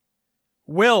it.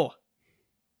 Will,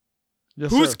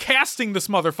 Yes, who's sir. casting this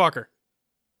motherfucker?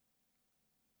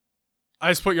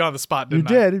 I just put you on the spot, You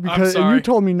didn't I? did, I'm because sorry. you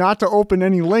told me not to open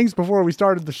any links before we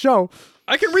started the show.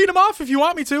 I can read them off if you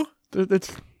want me to.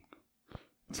 It's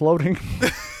loading.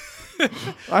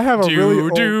 I have a really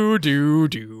old...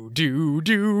 do.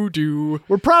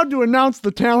 We're proud to announce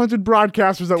the talented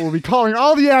broadcasters that will be calling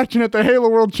all the action at the Halo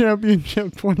World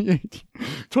Championship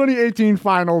 2018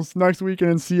 finals next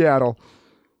weekend in Seattle.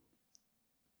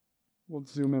 We'll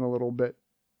zoom in a little bit.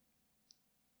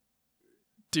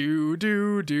 Do.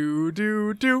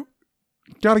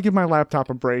 Gotta give my laptop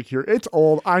a break here. It's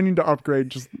old. I need to upgrade.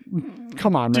 Just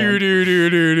come on, man.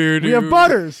 Do. We have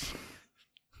Butters.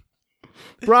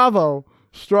 Bravo.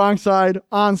 Strong side.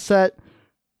 Onset.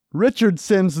 Richard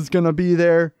Sims is going to be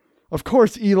there. Of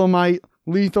course, Elamite,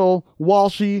 Lethal,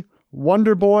 Walshy,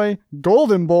 Wonder Boy,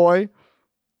 Golden Boy,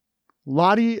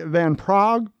 Lottie Van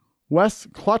Prague, Wes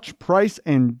Clutch Price,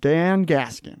 and Dan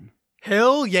Gaskin.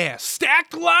 Hell yeah.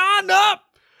 Stacked lineup.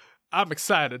 I'm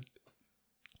excited.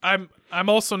 I'm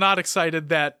also not excited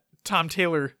that Tom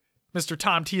Taylor, Mr.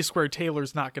 Tom T Squared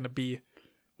Taylor's not going to be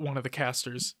one of the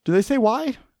casters. Do they say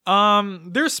why?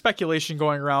 There's speculation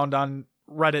going around on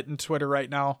Reddit and Twitter right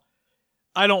now.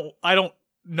 I don't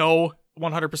know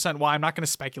 100% why. I'm not going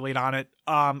to speculate on it.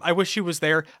 I wish he was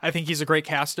there. I think he's a great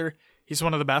caster. He's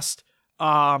one of the best.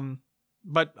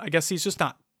 But I guess he's just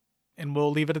not. And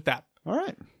we'll leave it at that. All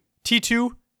right.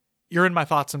 T2, you're in my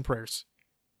thoughts and prayers.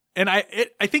 And I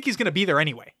think he's going to be there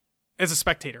anyway as a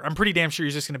spectator. I'm pretty damn sure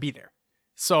he's just going to be there.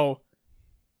 So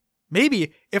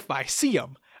maybe if I see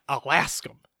him, I'll ask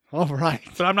him. All right.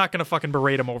 But I'm not going to fucking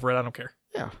berate him over it. I don't care.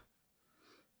 Yeah.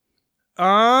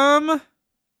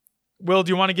 Will, do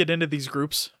you want to get into these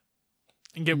groups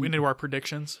and get into our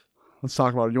predictions? Let's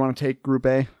talk about it. You want to take Group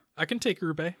A? I can take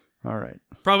Group A. All right.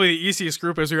 Probably the easiest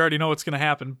group, as we already know what's going to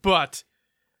happen. But,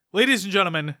 ladies and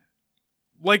gentlemen,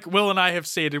 like Will and I have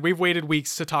stated, we've waited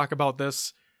weeks to talk about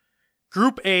this.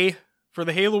 Group A for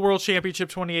the Halo World Championship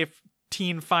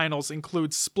 2018 finals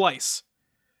includes Splice,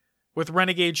 with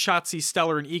Renegade, Shotzi,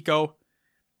 Stellar, and Eco.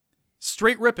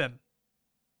 Straight Rippin',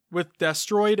 with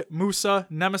Destroyed, Musa,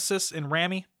 Nemesis, and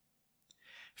Rami.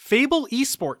 Fable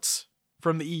Esports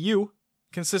from the EU,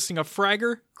 consisting of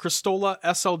Fragger, Cristola,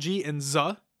 SLG, and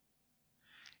Zuh.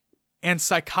 And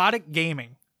Psychotic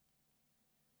Gaming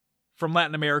from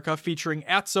Latin America, featuring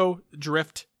Atzo,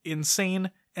 Drift,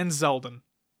 Insane, and Zeldin.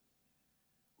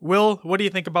 Will, what do you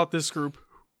think about this group?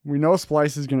 We know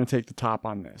Splice is going to take the top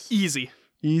on this. Easy.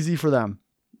 Easy for them.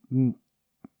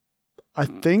 I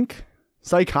think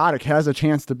Psychotic has a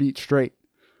chance to beat Straight.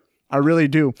 I really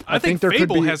do. I think there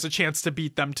Fable could be, has a chance to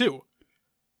beat them too.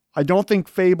 I don't think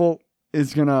Fable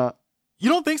is going to... You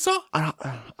don't think so?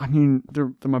 I mean,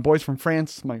 they're my boys from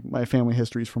France. My family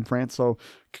history is from France, so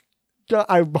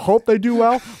I hope they do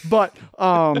well. But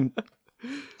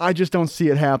I just don't see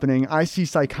it happening. I see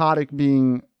Psychotic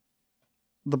being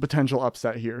the potential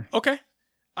upset here. Okay.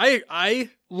 I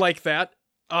like that.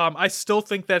 I still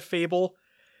think that Fable...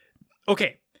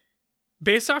 Okay.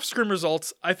 Based off scrim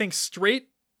results, I think Straight,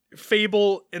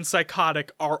 Fable, and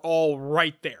Psychotic are all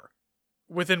right there.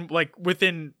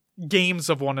 Within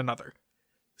games of one another.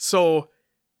 So,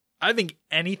 I think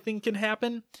anything can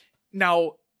happen.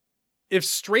 Now, if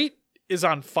Straight is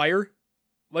on fire,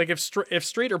 like if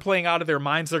Straight are playing out of their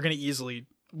minds, they're going to easily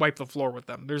wipe the floor with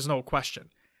them. There's no question.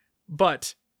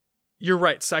 But, you're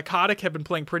right. Psychotic have been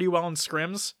playing pretty well in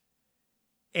scrims,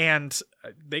 and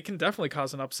they can definitely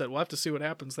cause an upset. We'll have to see what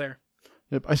happens there.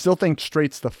 Yep, I still think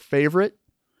Straight's the favorite.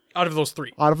 Out of those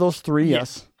three. Out of those three,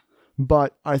 yes.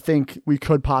 But I think we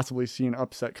could possibly see an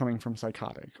upset coming from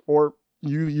Psychotic. Or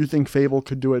you think Fable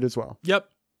could do it as well? Yep,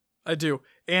 I do.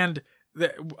 And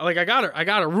I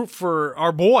gotta root for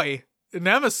our boy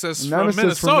Nemesis from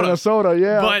Minnesota. From Minnesota,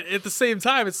 yeah. But at the same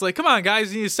time, it's like, come on,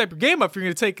 guys, you need to step your game up if you're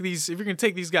gonna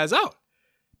take these guys out.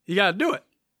 You gotta do it.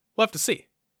 We'll have to see.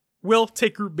 We'll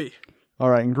take Group B. All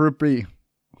right, in Group B,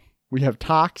 we have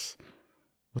Tox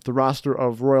with the roster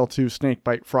of Royal 2,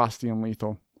 Snakebite, Frosty, and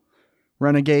Lethal.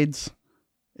 Renegades,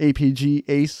 APG,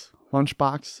 Ace,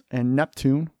 Lunchbox, and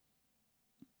Neptune.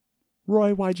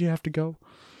 Roy, why'd you have to go?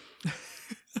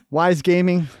 Wise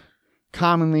Gaming,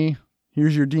 Commonly,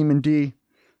 here's your Demon D,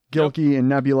 Gilkey, and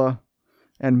Nebula,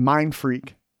 and Mind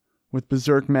Freak with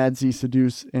Berserk, Mad Z,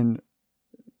 Seduce, and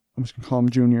I'm just going to call him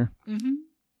Junior.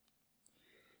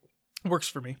 Mm-hmm. Works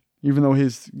for me. Even though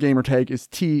his gamer tag is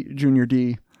T Junior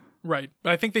D. Right,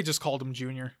 but I think they just called him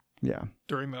Junior. Yeah.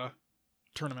 During the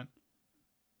tournament.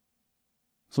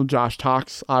 So Josh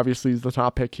Tox obviously is the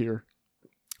top pick here.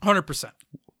 100%.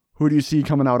 who do you see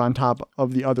coming out on top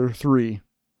of the other three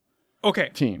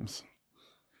Okay, teams?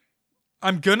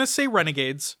 I'm going to say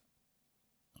Renegades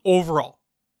overall.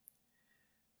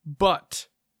 But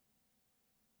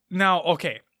now,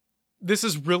 okay, this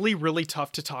is really, really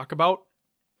tough to talk about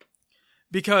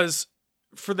because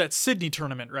for that Sydney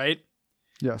tournament, right?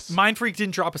 Yes. Mind Freak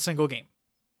didn't drop a single game.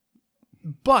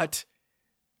 But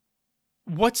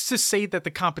what's to say that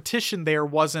the competition there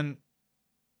wasn't,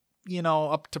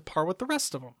 up to par with the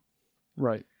rest of them?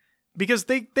 Right. Because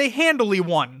they handily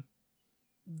won.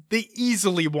 They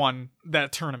easily won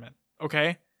that tournament,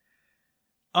 okay?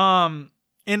 And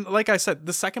like I said,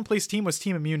 the second place team was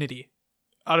Team Immunity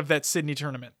out of that Sydney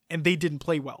tournament, and they didn't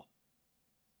play well.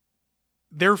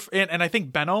 And I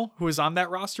think Benno, who is on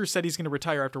that roster, said he's going to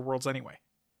retire after Worlds anyway.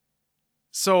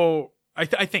 So I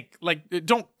think,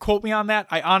 don't quote me on that.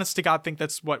 I honest to God think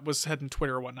that's what was said on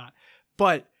Twitter or whatnot.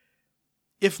 But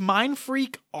if Mind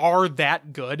Freak are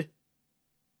that good,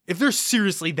 if they're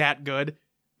seriously that good,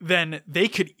 then they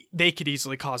could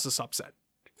easily cause this upset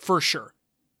for sure.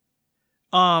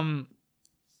 I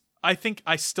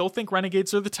still think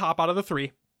Renegades are the top out of the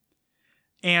three.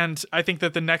 And I think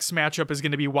that the next matchup is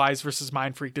going to be Wise versus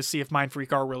Mind Freak to see if Mind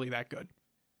Freak are really that good.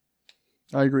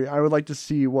 I agree. I would like to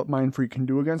see what Mind Freak can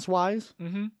do against Wise.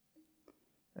 Mm-hmm.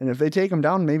 And if they take him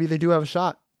down, maybe they do have a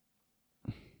shot.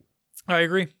 I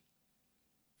agree.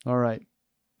 All right.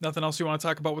 Nothing else you want to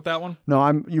talk about with that one?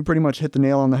 No, you pretty much hit the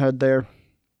nail on the head there.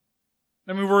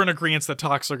 I mean, we're in agreement that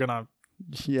Talks are going to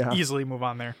Yeah. easily move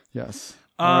on there. Yes.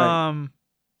 All right.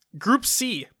 Group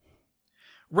C.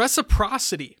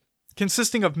 Reciprocity,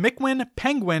 consisting of Mickwin,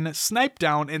 Penguin,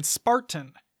 Snipedown, and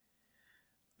Spartan.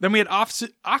 Then we had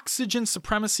Oxygen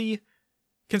Supremacy,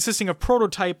 consisting of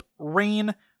Prototype,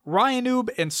 Rain, Ryanoob,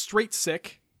 and Straight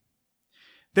Sick.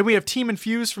 Then we have Team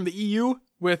Infused from the EU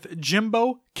with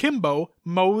Jimbo, Kimbo,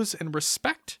 Mose, and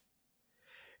Respect.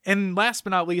 And last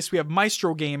but not least, we have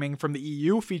Maestro Gaming from the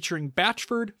EU featuring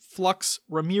Batchford, Flux,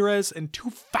 Ramirez, and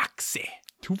Tufaxi.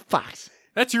 Tufaxi.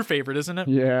 That's your favorite, isn't it?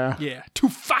 Yeah. Yeah.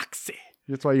 Tufaxi.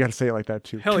 That's why you got to say it like that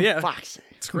too. Hell yeah. Tufaxi.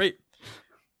 It's great.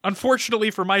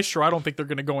 Unfortunately for Maestro, I don't think they're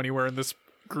going to go anywhere in this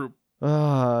group.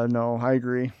 No, I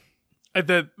agree.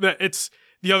 The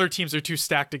other teams are too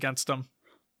stacked against them.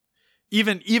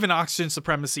 Even Oxygen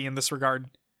Supremacy in this regard.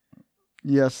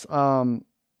 Yes. But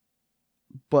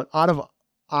out of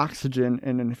Oxygen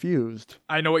and Infused,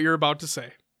 I know what you're about to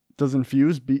say. does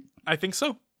Infused beat? I think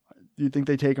so. Do you think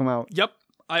they take him out? Yep.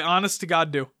 I honest to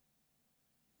God do.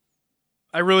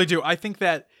 I really do. I think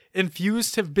that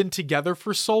Infused have been together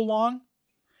for so long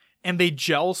and they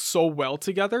gel so well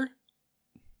together.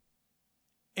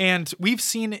 And we've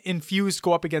seen Infused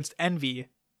go up against Envy,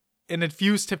 and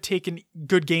Infused have taken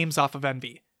good games off of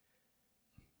Envy.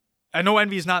 I know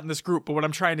Envy's not in this group, but what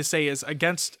I'm trying to say is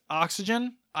against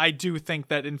Oxygen, I do think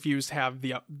that Infused have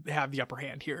the upper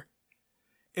hand here.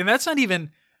 And that's not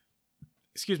even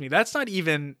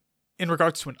in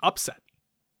regards to an upset.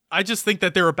 I just think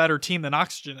that they're a better team than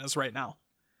Oxygen is right now.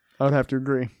 I would have to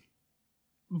agree.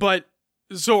 But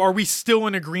so are we still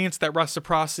in agreement that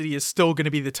Reciprocity is still going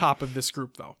to be the top of this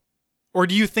group though? Or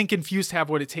do you think Infused have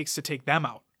what it takes to take them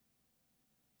out?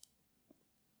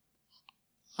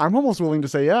 I'm almost willing to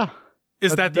say yeah.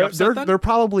 Is that the upset then? They're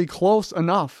probably close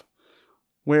enough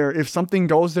where if something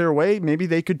goes their way, maybe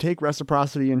they could take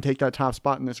Reciprocity and take that top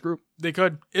spot in this group. They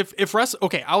could.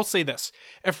 Okay, I'll say this.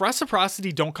 If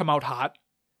Reciprocity don't come out hot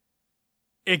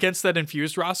against that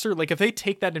Infused roster, like if they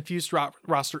take that Infused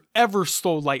roster ever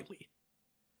so lightly,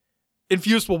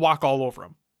 Infused will walk all over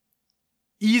them.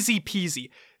 Easy peasy.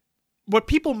 What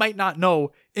people might not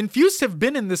know, Infused have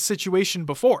been in this situation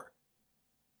before.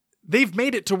 They've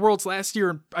made it to Worlds last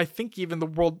year, and I think even the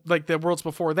Worlds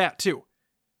before that too.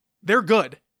 They're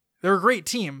good. They're a great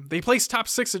team. They placed top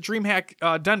 6 at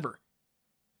DreamHack Denver.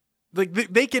 Like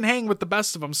they can hang with the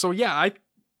best of them. So yeah,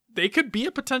 they could be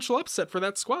a potential upset for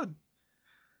that squad.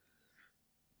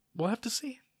 We'll have to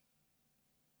see.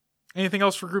 Anything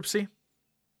else for Group C?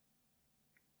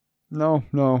 No.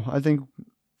 I think,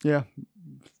 yeah.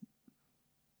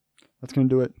 That's going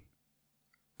to do it.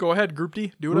 Go ahead, Group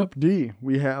D. Do it Group up. D,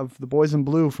 we have the boys in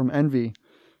blue from Envy,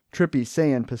 Trippy,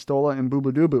 Saiyan, Pistola, and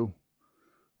Boobadooboo.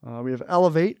 We have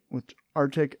Elevate with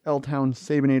Arctic, L-Town,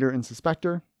 Sabinator, and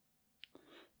Suspector.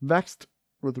 Vexed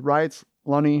with Riots,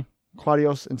 Lunny,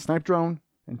 Claudios, and Snipe Drone.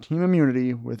 And Team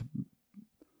Immunity with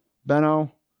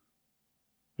Benno,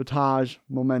 Batage,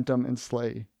 Momentum, and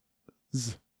Slay.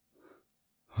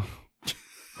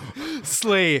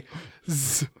 Slay.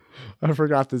 Z. I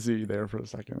forgot the Z there for a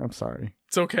second. I'm sorry.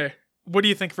 It's okay. What do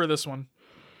you think for this one?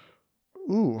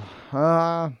 Ooh.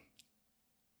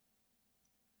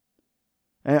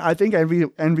 And I think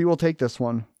Envy will take this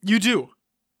one. You do.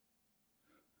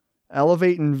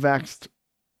 Elevate and Vexed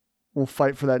will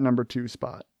fight for that number 2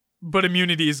 spot. But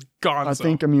Immunity is gone. I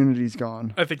think Immunity's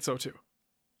gone. I think so too.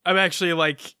 I'm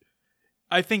actually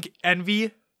I think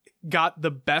Envy got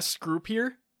the best group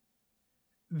here.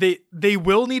 They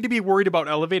will need to be worried about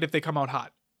Elevate if they come out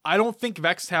hot. I don't think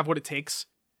Vexed have what it takes,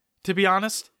 to be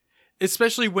honest.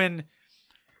 Especially when,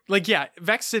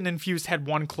 Vexed and Infused had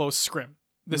one close scrim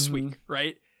this week,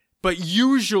 right? But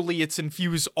usually it's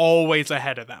Infused always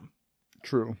ahead of them.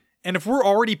 True. And if we're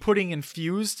already putting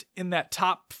Infused in that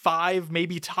top 5,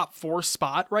 maybe top 4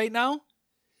 spot right now.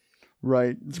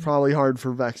 Right. It's probably hard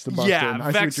for Vex to bust in.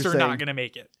 Yeah, Vexed are not going to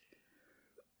make it.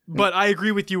 But I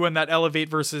agree with you on that Elevate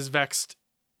versus Vexed,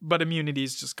 but Immunity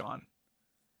is just gone.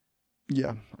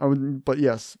 Yeah, I would. But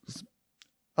yes,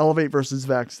 Elevate versus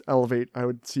Vex. Elevate, I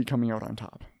would see coming out on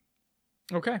top.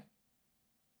 Okay.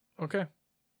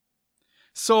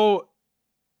 So,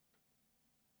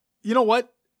 you know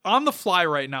what? On the fly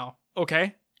right now,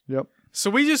 okay? Yep. So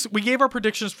we gave our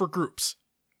predictions for groups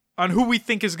on who we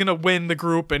think is going to win the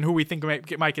group and who we think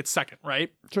might get second,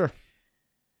 right? Sure.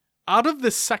 Out of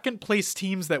the second place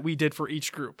teams that we did for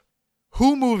each group,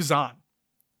 who moves on?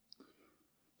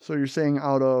 So you're saying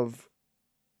out of...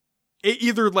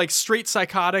 Either straight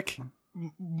psychotic,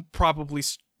 probably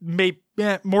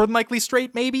more than likely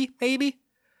straight, maybe.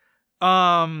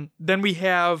 Then we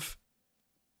have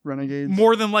Renegades.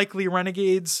 More than likely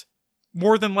Renegades,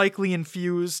 more than likely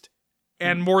Infused,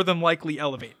 and more than likely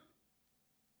Elevate.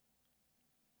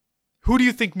 Who do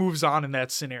you think moves on in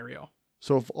that scenario?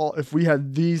 So if we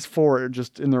had these 4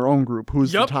 just in their own group,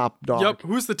 who's the top dog? Yep.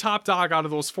 Who's the top dog out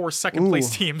of those 4 second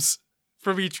place teams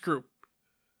from each group?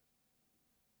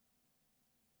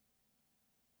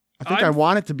 I think I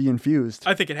want it to be Infused.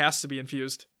 I think it has to be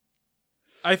Infused.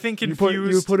 I think You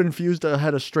Infused... put Infused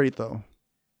ahead of Straight, though.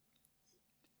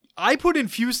 I put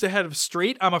Infused ahead of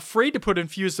Straight. I'm afraid to put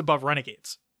Infused above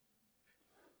Renegades.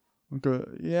 Okay,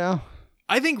 yeah.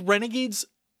 I think Renegades,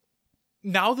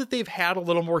 now that they've had a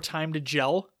little more time to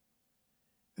gel,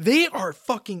 they are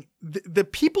fucking... The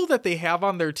people that they have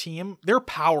on their team, they're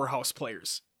powerhouse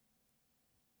players.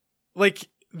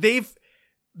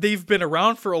 They've been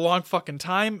around for a long fucking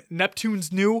time.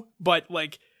 Neptune's new, but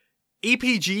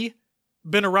APG,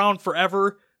 been around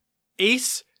forever.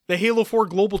 Ace, the Halo 4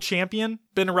 global champion,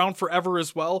 been around forever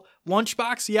as well.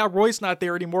 Lunchbox, yeah, Roy's not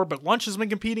there anymore, but Lunch has been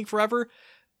competing forever.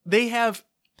 They have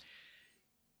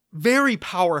very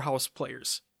powerhouse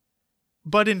players.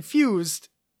 But Infused,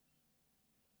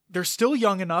 they're still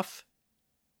young enough.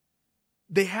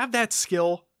 They have that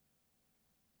skill.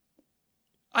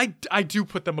 I do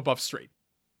put them above Straight.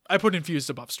 I put Infused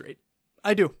above Straight.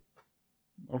 I do.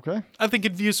 Okay. I think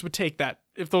Infused would take that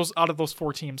out of those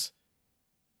 4 teams.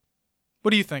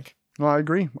 What do you think? No, I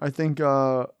agree. I think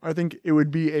it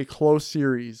would be a close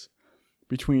series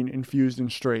between Infused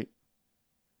and Straight.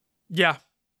 Yeah.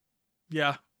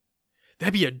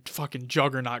 That'd be a fucking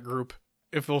juggernaut group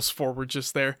if those 4 were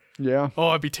just there. Yeah. Oh,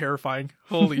 it'd be terrifying.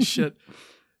 Holy shit.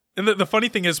 And the funny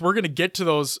thing is we're gonna get to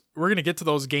those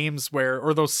games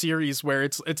or those series where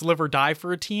it's live or die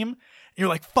for a team. And you're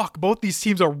like, fuck, both these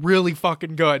teams are really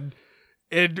fucking good.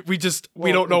 And we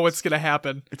don't know what's gonna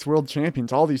happen. It's world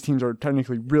champions. All these teams are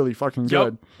technically really fucking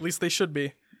good. Yep, at least they should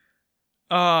be.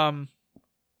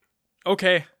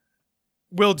 Okay.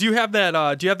 Will, do you have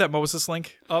that Moses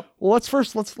link up? Well,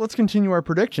 let's continue our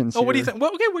predictions. What do you think?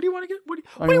 Well, okay, what do you want to get? What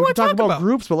do you want to talk about?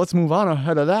 Groups, but let's move on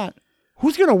ahead of that.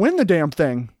 Who's gonna win the damn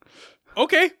thing?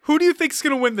 Okay, who do you think's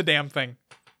gonna win the damn thing?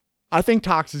 I think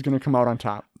Tox is gonna come out on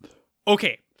top.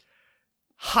 Okay.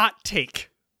 Hot take.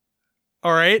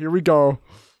 All right? Here we go.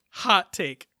 Hot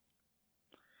take.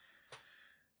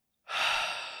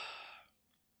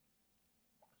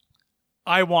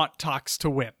 I want Tox to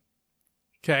win.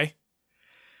 Okay?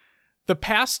 The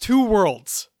past 2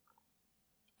 worlds,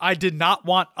 I did not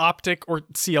want Optic or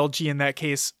CLG in that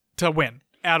case to win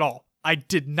at all. I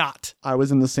did not. I was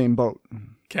in the same boat.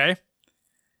 Okay?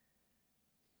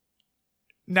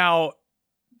 Now,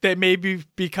 that may be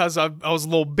because I was a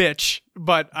little bitch,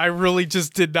 but I really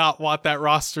just did not want that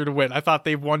roster to win. I thought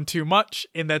they've won too much,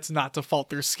 and that's not to fault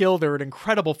their skill. They're an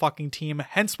incredible fucking team,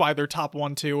 hence why they're top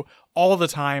 1-2 all the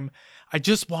time. I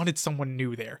just wanted someone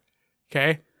new there.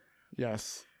 Okay?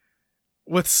 Yes.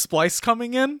 With Splice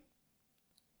coming in,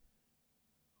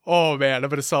 oh man, I'm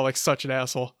going to sound like such an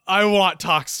asshole. I want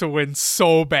Tox to win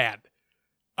so bad.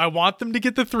 I want them to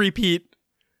get the 3-peat.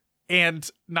 And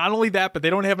not only that, but they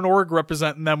don't have an org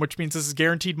representing them, which means this is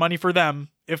guaranteed money for them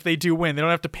if they do win. They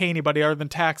don't have to pay anybody other than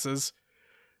taxes.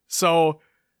 So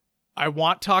I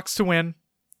want Tox to win.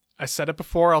 I said it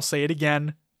before. I'll say it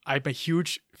again. I'm a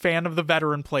huge fan of the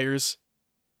veteran players.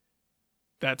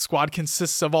 That squad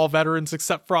consists of all veterans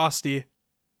except Frosty.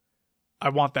 I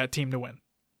want that team to win.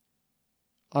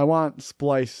 I want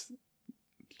Splice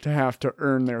to have to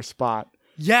earn their spot.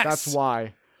 Yes. That's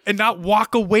why. And not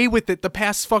walk away with it the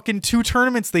past fucking 2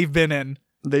 tournaments they've been in.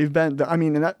 They've been, I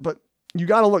mean, but you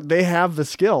got to look, they have the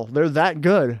skill. They're that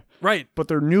good. Right. But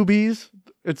they're newbies.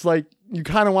 It's like you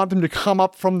kind of want them to come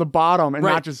up from the bottom and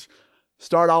not just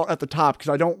start out at the top, because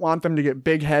I don't want them to get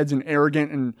big heads and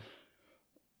arrogant, and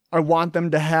I want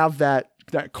them to have that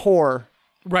core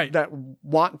that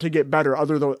want to get better,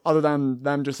 other than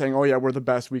them just saying, oh yeah, we're the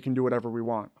best, we can do whatever we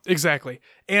want. Exactly.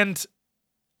 And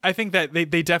I think that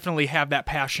they definitely have that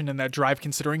passion and that drive,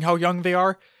 considering how young they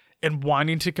are, and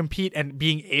wanting to compete and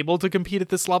being able to compete at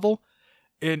this level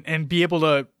and be able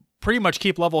to pretty much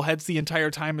keep level heads the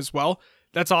entire time as well.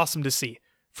 That's awesome to see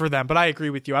for them. But I agree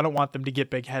with you. I don't want them to get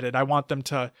big headed. I want them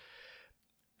to,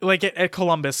 like at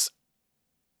Columbus,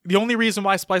 the only reason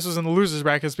why Splice was in the losers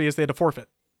bracket is because they had to forfeit.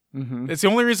 Mm-hmm. It's the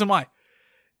only reason why.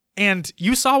 And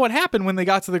you saw what happened when they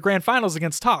got to the grand finals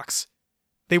against Tox.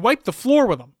 They wiped the floor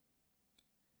with them.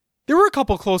 There were a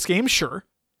couple close games, sure,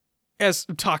 as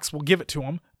Tox will give it to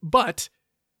them, but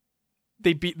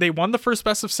they won the first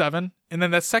best of 7, and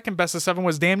then that second best of 7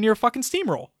 was damn near a fucking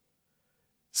steamroll.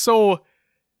 So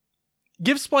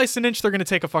give Splice an inch, they're gonna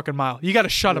take a fucking mile. You got to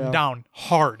shut them down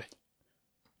hard.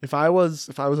 If I was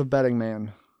a betting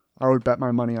man, I would bet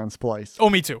my money on Splice. Oh,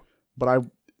 me too. But I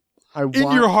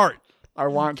in your heart, I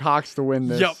want Tox to win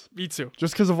this. Yep, me too.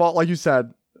 Just because of all, like you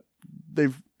said,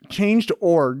 they've changed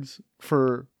orgs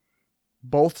for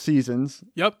both seasons.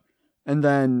 Yep. And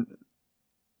then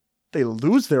they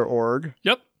lose their org.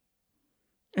 Yep.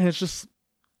 And it's just,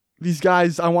 these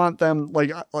guys, I want them,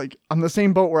 like I'm the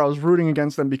same boat where I was rooting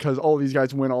against them because, oh, these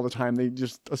guys win all the time. They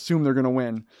just assume they're going to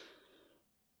win.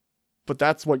 But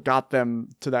that's what got them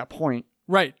to that point.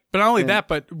 Right. But not only that,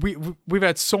 but we've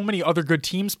had so many other good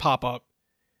teams pop up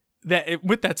that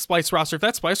with that Splice roster, if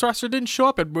that Splice roster didn't show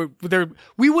up,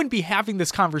 we wouldn't be having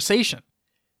this conversation.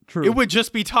 True. It would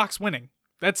just be Tox winning.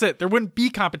 That's it. There wouldn't be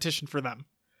competition for them.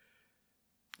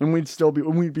 And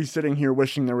we'd be sitting here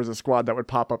wishing there was a squad that would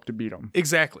pop up to beat them.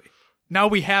 Exactly. Now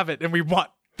we have it, and we want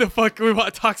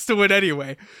Tox to win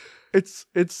anyway.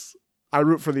 I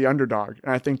root for the underdog,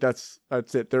 and I think that's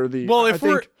it. They're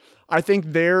the I think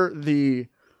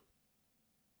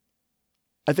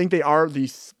they are the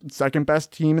second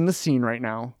best team in the scene right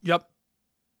now. Yep.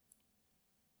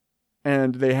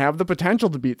 And they have the potential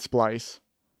to beat Splice.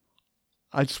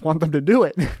 I just want them to do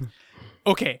it.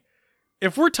 Okay.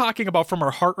 If we're talking about from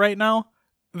our heart right now,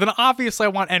 then obviously I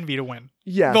want Envy to win.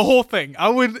 Yeah. The whole thing. I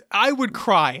would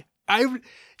cry.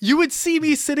 You would see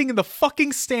me sitting in the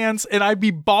fucking stands and I'd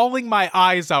be bawling my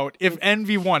eyes out if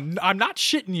Envy won. I'm not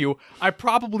shitting you. I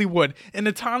probably would. And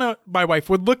Natana, my wife,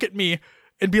 would look at me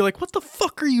and be like, what the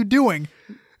fuck are you doing?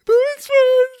 But it's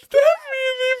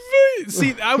fine.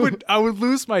 See, I would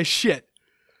lose my shit.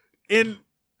 And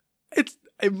it's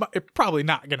probably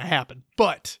not going to happen.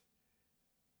 But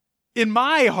in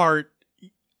my heart,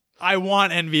 I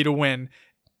want Envy to win.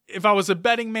 If I was a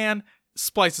betting man,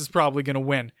 Splice is probably going to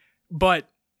win. But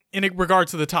in regard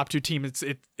to the top 2 teams,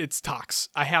 it's Tox.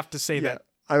 I have to say that.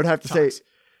 I would have to say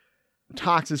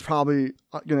Tox is probably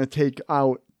going to take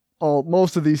out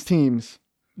most of these teams.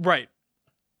 Right.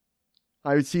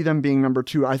 I would see them being number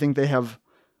 2. I think they have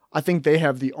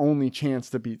the only chance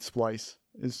to beat Splice.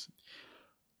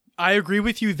 I agree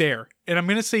with you there. And I'm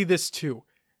going to say this too.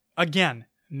 Again,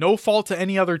 no fault to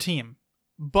any other team.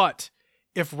 But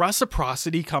if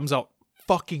Reciprocity comes out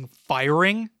fucking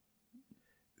firing,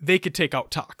 they could take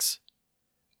out Tox.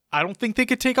 I don't think they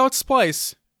could take out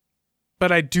Splice,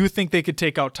 but I do think they could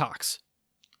take out Tox.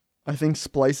 I think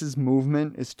Splice's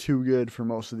movement is too good for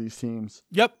most of these teams.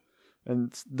 Yep.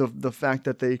 And the fact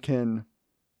that they can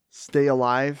stay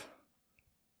alive,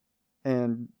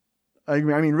 and I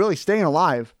mean really staying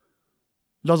alive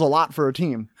does a lot for a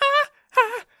team.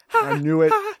 I knew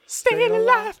it. Staying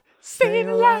alive. Staying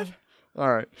alive.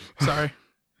 All right. Sorry.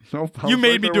 Nope, you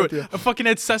made me do it. I fucking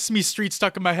had Sesame Street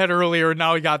stuck in my head earlier, and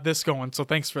now we got this going. So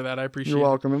thanks for that. I appreciate it. You're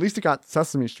welcome. At least it got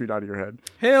Sesame Street out of your head.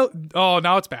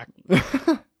 Now it's back.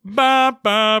 Ba,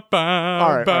 ba, ba,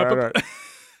 all right.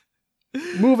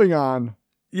 Moving on.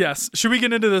 Yes. Should we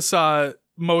get into this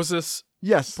Moses?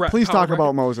 Yes. Please talk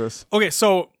about Moses. Okay,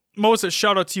 so Moses,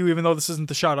 shout out to you, even though this isn't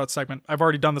the shout out segment. I've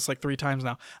already done this like 3 times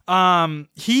now.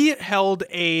 He held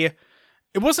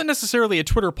it wasn't necessarily a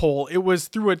Twitter poll. It was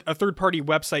through a third-party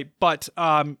website, but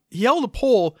he held a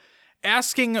poll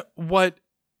asking what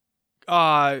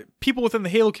people within the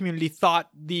Halo community thought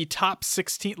the top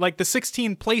 16, like the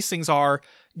 16 placings are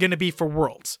going to be for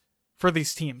Worlds for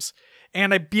these teams.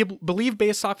 And I believe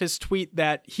based off his tweet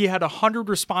that he had 100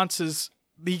 responses.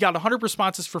 He got 100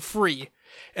 responses for free.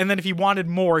 And then if he wanted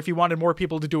more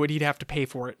people to do it, he'd have to pay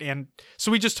for it. And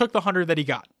so we just took the 100 that he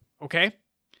got. Okay.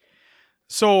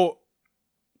 So,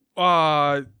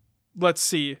 let's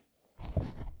see.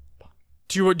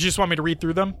 Do you just want me to read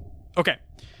through them? Okay.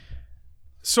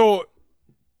 So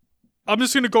I'm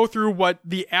just going to go through what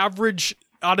the average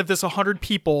out of this 100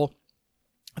 people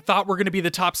thought were going to be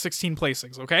the top 16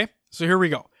 placings. Okay. So here we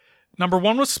go. Number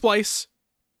 1 was Splice.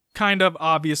 Kind of,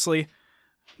 obviously.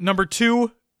 Number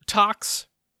 2, Tox.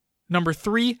 Number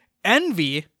 3,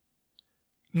 Envy.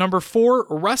 Number 4,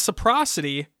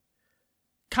 Reciprocity.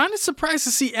 Kind of surprised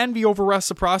to see Envy over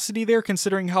Reciprocity there,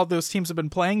 considering how those teams have been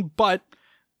playing, but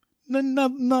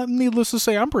not needless to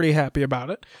say, I'm pretty happy about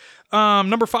it.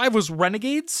 Number 5 was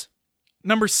Renegades.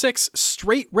 Number 6,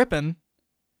 Straight Rippin'.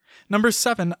 Number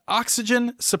 7,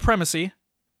 Oxygen Supremacy.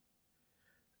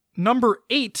 Number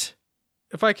 8,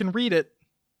 if I can read it.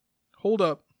 Hold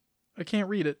up. I can't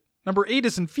read it. Number 8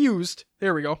 is Infused.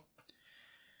 There we go.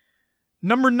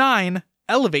 Number 9,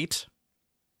 Elevate.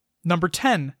 Number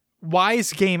 10,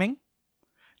 Wise Gaming.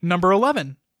 Number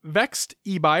 11, Vexed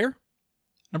eBuyer.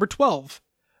 Number 12,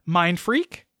 Mind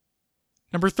Freak.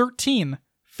 Number 13,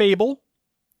 Fable.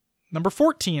 Number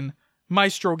 14,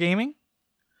 Maestro Gaming.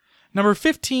 Number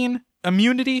 15,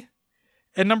 Immunity.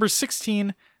 And number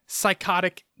 16,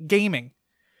 Psychotic Gaming.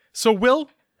 So, Will,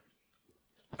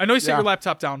 I know you set your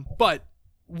laptop down, but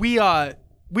we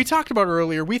talked about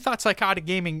earlier, we thought Psychotic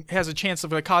Gaming has a chance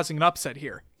of causing an upset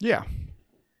here. Yeah.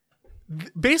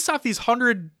 Based off these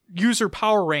 100 user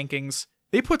power rankings,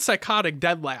 they put Psychotic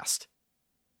dead last.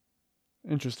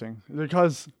 Interesting.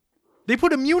 Because they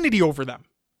put Immunity over them.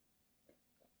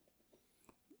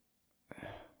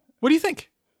 What do you think?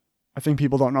 I think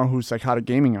people don't know who Psychotic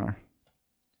Gaming are.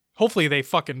 Hopefully they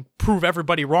fucking prove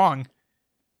everybody wrong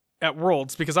at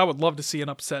Worlds, because I would love to see an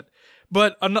upset.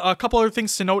 But a couple other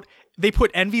things to note. They put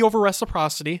Envy over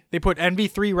Reciprocity. They put Envy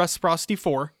 3, Reciprocity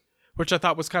 4, which I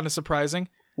thought was kind of surprising.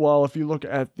 Well, if you look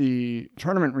at the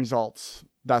tournament results,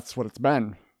 that's what it's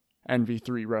been. Envy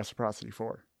 3, Reciprocity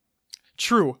 4.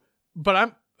 True.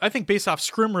 But I think based off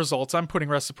scrim results, I'm putting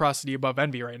Reciprocity above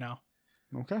Envy right now.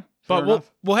 Okay. But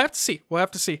we'll have to see. We'll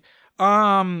have to see.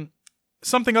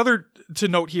 Something other to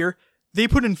note here. They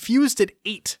put Infused at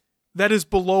 8. That is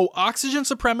below Oxygen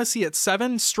Supremacy at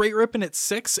 7, Straight Rippin' at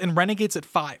 6, and Renegades at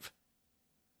 5.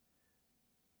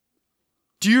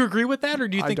 Do you agree with that, or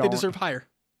do you think they deserve higher?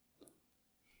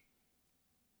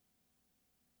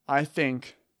 I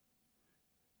think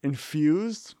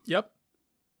Infused. Yep.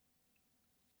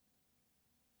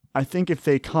 I think if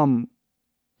they come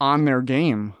on their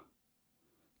game,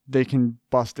 they can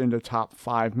bust into top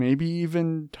 5, maybe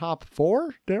even top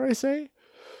 4, dare I say?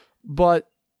 But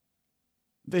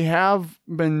they have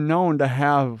been known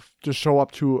to show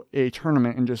up to a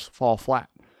tournament and just fall flat.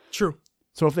 True.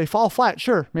 So if they fall flat,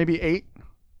 sure, maybe 8.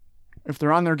 If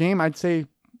they're on their game, I'd say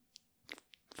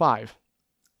 5.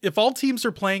 If all teams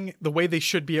are playing the way they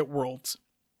should be at Worlds,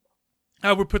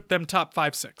 I would put them top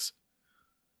 5, 6.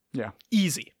 Yeah.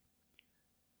 Easy.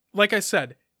 Like I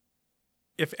said,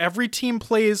 if every team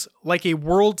plays like a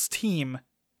Worlds team,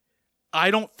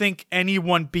 I don't think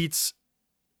anyone beats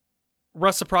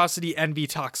Reciprocity, Envy,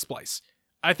 Tox, Splice.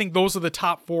 I think those are the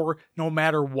top 4 no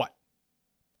matter what.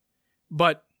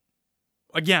 But,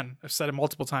 again, I've said it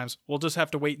multiple times, we'll just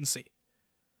have to wait and see.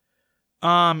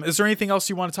 Is there anything else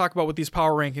you want to talk about with these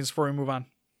power rankings before we move on?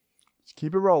 Let's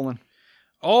keep it rolling.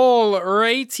 All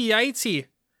righty.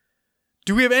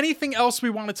 Do we have anything else we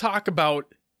want to talk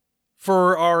about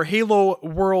for our Halo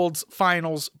Worlds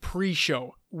Finals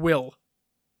pre-show? Will?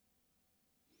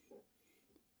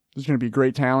 There's going to be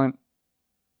great talent.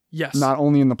 Yes. Not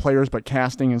only in the players, but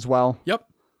casting as well. Yep.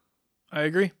 I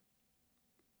agree.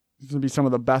 It's going to be some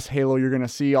of the best Halo you're going to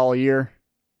see all year.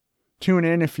 Tune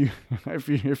in if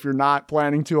you're not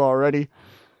planning to already.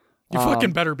 You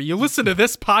fucking better be. You listen to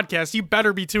this podcast, you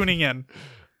better be tuning in.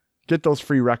 Get those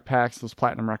free rec packs. Those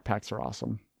platinum rec packs are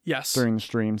awesome. Yes. During the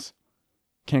streams.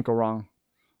 Can't go wrong.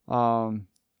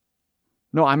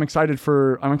 No, I'm excited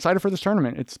for this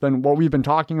tournament. It's been what we've been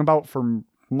talking about for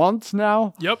months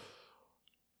now. Yep.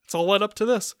 It's all led up to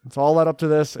this.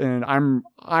 And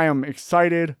I am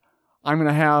excited. I'm going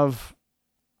to have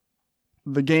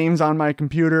the games on my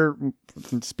computer,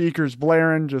 some speakers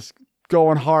blaring, just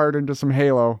going hard into some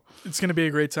Halo. It's going to be a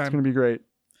great time. It's going to be great.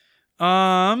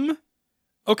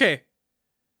 Okay.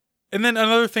 And then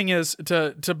another thing is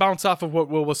to bounce off of what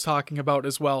Will was talking about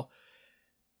as well.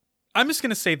 I'm just going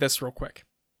to say this real quick.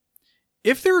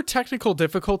 If there are technical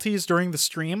difficulties during the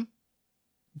stream,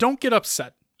 don't get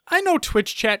upset. I know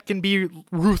Twitch chat can be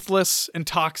ruthless and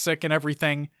toxic and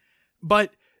everything,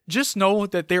 but just know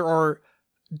that there are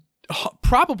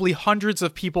probably hundreds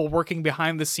of people working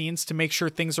behind the scenes to make sure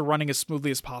things are running as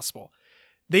smoothly as possible.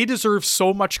 They deserve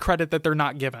so much credit that they're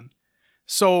not given.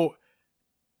 So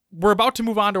we're about to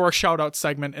move on to our shout-out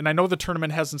segment, and I know the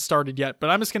tournament hasn't started yet, but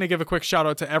I'm just going to give a quick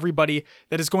shout-out to everybody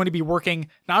that is going to be working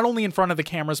not only in front of the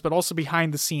cameras, but also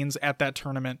behind the scenes at that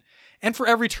tournament, and for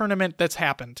every tournament that's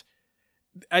happened.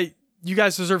 You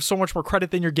guys deserve so much more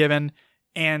credit than you're given,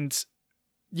 and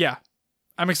yeah,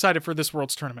 I'm excited for this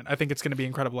Worlds tournament. I think it's going to be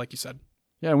incredible, like you said.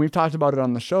 Yeah, and we've talked about it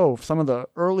on the show. Some of the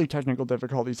early technical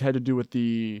difficulties had to do with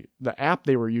the app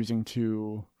they were using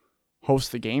to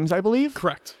host the games, I believe.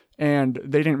 Correct. And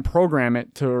they didn't program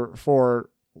it for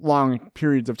long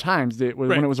periods of times.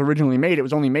 When it was originally made, it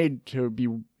was only made to be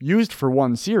used for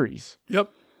one series. Yep.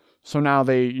 So now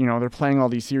they're playing all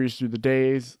these series through the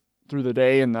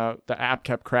day, and the app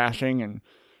kept crashing, and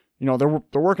they're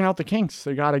working out the kinks.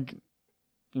 They gotta,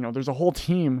 there's a whole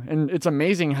team, and it's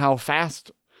amazing how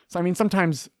fast. So, I mean,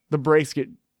 sometimes the breaks get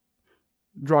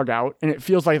drug out, and it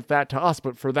feels like that to us.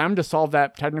 But for them to solve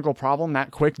that technical problem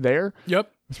that quick there,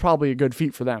 yep, it's probably a good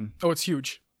feat for them. Oh, it's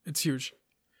huge. It's huge.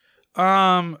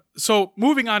 So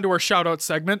moving on to our shout-out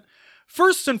segment.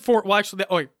 First and foremost,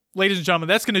 ladies and gentlemen,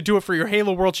 that's going to do it for your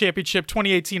Halo World Championship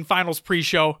 2018 Finals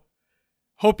pre-show.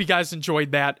 Hope you guys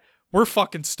enjoyed that. We're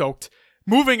fucking stoked.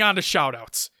 Moving on to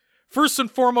shout-outs. First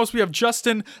and foremost, we have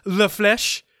Justin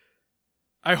LaFleche.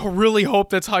 I really hope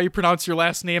that's how you pronounce your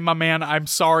last name, my man. I'm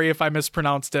sorry if I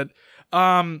mispronounced it.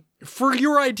 For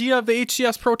your idea of the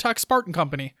HCS Pro Talk Spartan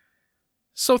Company.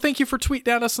 So thank you for tweeting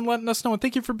at us and letting us know, and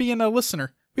thank you for being a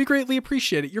listener. We greatly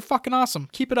appreciate it. You're fucking awesome.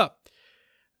 Keep it up.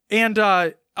 And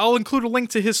I'll include a link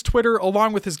to his Twitter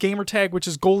along with his gamer tag, which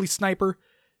is Goalie Sniper.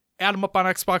 Add him up on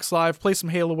Xbox Live. Play some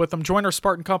Halo with him. Join our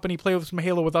Spartan Company. Play with some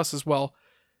Halo with us as well.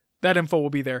 That info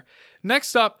will be there.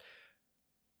 Next up,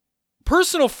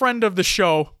 personal friend of the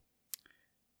show,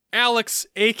 Alex,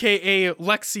 a.k.a.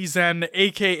 Lexi Zen,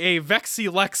 a.k.a. Vexy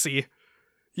Lexi.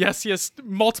 Yes, he has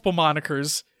multiple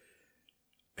monikers.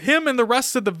 Him and the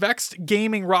rest of the Vexed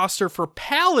Gaming roster for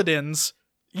Paladins.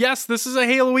 Yes, this is a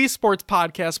Halo esports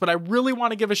podcast, but I really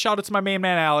want to give a shout out to my main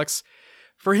man, Alex.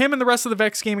 For him and the rest of the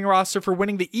Vexed Gaming roster for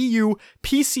winning the EU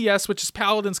PCS, which is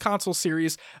Paladins Console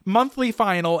Series, monthly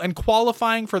final and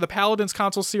qualifying for the Paladins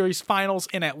Console Series finals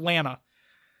in Atlanta.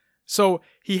 So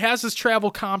he has his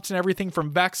travel comped and everything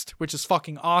from Vexed, which is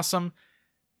fucking awesome.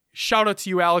 Shout out to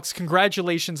you, Alex.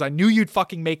 Congratulations. I knew you'd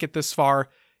fucking make it this far.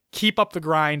 Keep up the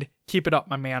grind. Keep it up,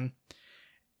 my man.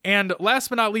 And last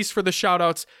but not least for the shout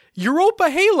outs, Europa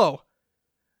Halo.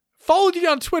 Followed you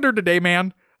on Twitter today,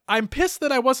 man. I'm pissed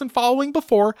that I wasn't following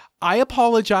before. I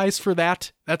apologize for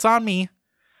that. That's on me.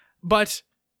 But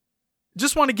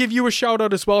just want to give you a shout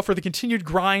out as well for the continued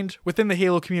grind within the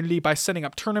Halo community by setting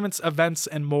up tournaments, events,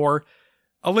 and more.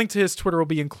 A link to his Twitter will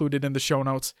be included in the show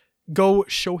notes. Go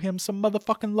show him some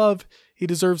motherfucking love. He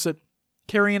deserves it.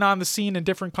 Carrying on the scene in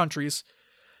different countries.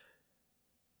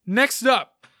 Next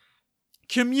up,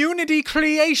 Community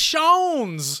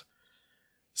Creations.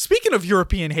 Speaking of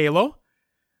European Halo,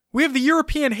 we have the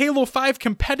European Halo 5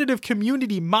 competitive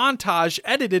community montage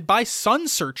edited by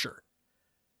Sunsearcher.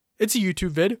 It's a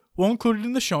YouTube vid. We'll include it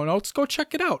in the show notes. Go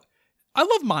check it out. I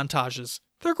love montages.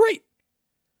 They're great.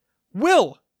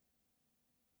 Will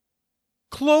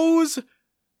plug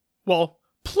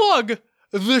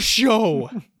the show.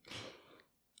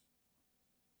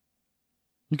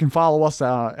 You can follow us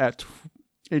at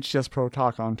HCS Pro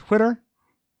Talk on Twitter.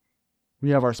 We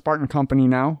have our Spartan Company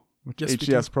now, which is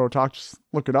HCS Pro Talk. Just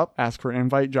look it up. Ask for an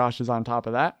invite. Josh is on top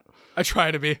of that. I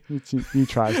try to be. He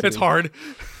tries to It's hard.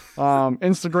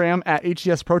 Instagram at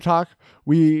HCS Pro Talk.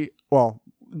 We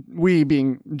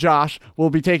being Josh, will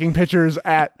be taking pictures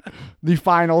at the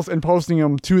finals and posting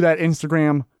them to that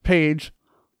Instagram page.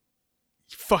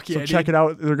 Fuck yeah, so check it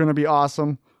out. They're going to be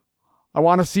awesome. I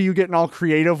want to see you getting all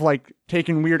creative, like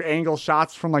taking weird angle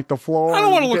shots from like the floor. I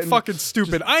don't want to look fucking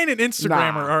stupid. I ain't an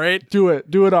Instagrammer, all right? Do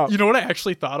it up. You know what I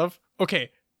actually thought of?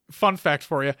 Okay, fun fact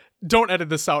for you. Don't edit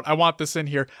this out. I want this in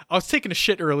here. I was taking a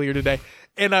shit earlier today,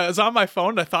 and I was on my phone,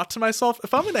 and I thought to myself,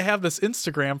 if I'm going to have this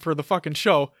Instagram for the fucking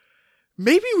show,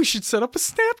 maybe we should set up a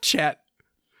Snapchat.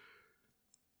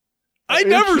 I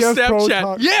never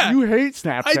Snapchat. Yeah. You hate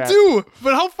Snapchat. I do.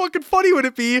 But how fucking funny would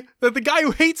it be that the guy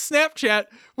who hates Snapchat,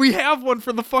 we have one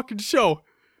for the fucking show?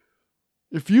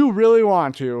 If you really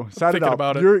want to, set it up.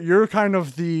 About it. You're kind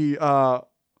of the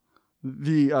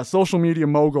social media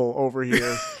mogul over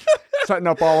here, setting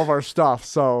up all of our stuff.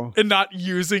 So and not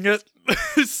using it,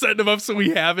 setting them up so we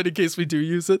have it in case we do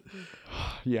use it.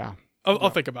 Yeah. I'll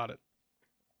think about it.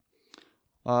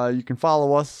 You can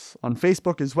follow us on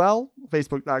Facebook as well,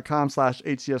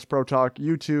 facebook.com/HCS Pro Talk.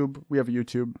 YouTube, we have a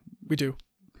YouTube. We do.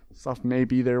 Stuff may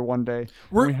be there one day.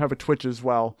 We have a Twitch as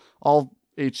well. All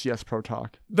HCS Pro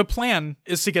Talk. The plan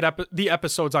is to get the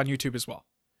episodes on YouTube as well.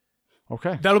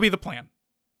 Okay. That'll be the plan.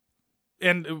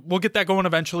 And we'll get that going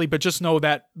eventually, but just know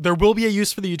that there will be a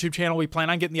use for the YouTube channel. We plan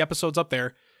on getting the episodes up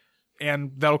there,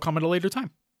 and that'll come at a later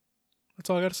time. That's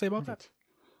all I got to say about that.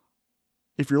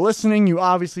 If you're listening, you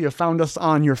obviously have found us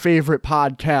on your favorite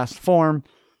podcast form.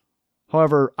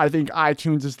 However, I think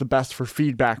iTunes is the best for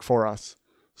feedback for us.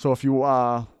 So if you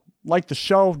like the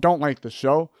show, don't like the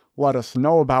show, let us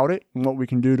know about it and what we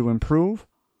can do to improve.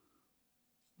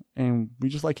 And we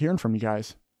just like hearing from you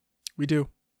guys. We do.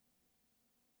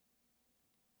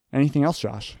 Anything else,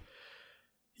 Josh?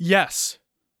 Yes.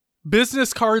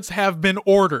 Business cards have been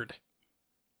ordered.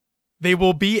 They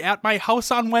will be at my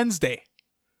house on Wednesday.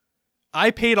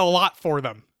 I paid a lot for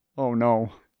them. Oh,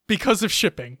 no. Because of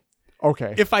shipping.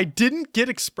 Okay. If I didn't get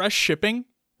express shipping,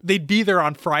 they'd be there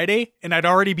on Friday, and I'd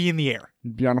already be in the air.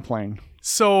 You'd be on a plane.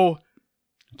 So...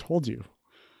 I told you.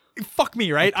 Fuck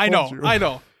me, right? I know.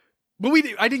 But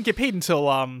I didn't get paid until...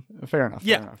 Fair enough.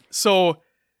 Yeah. Fair enough. So...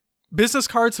 Business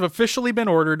cards have officially been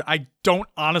ordered. I don't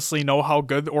honestly know how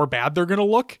good or bad they're going to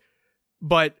look,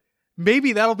 but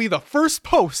maybe that'll be the first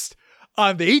post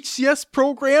on the HCS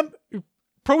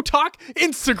Pro Talk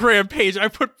Instagram page. I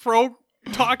put Pro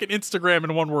Talk and Instagram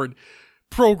in one word.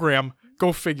 Program.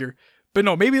 Go figure. But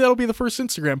no, maybe that'll be the first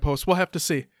Instagram post. We'll have to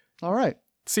see. All right.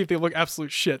 See if they look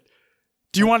absolute shit.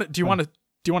 Do you want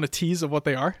to tease of what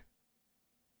they are?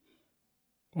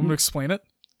 Want me to explain it?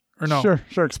 Or no?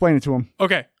 Sure. Explain it to him.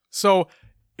 Okay. So,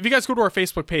 if you guys go to our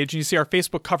Facebook page and you see our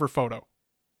Facebook cover photo,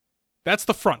 that's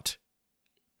the front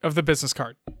of the business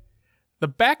card. The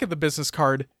back of the business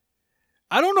card,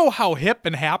 I don't know how hip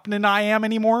and happening I am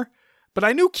anymore, but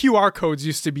I knew QR codes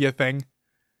used to be a thing.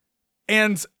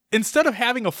 And instead of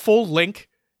having a full link,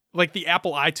 like the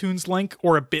Apple iTunes link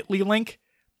or a Bitly link,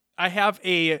 I have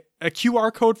a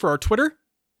QR code for our Twitter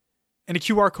and a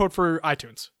QR code for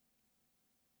iTunes.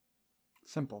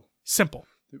 Simple.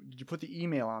 Did you put the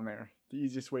email on there? The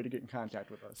easiest way to get in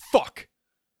contact with us. Fuck.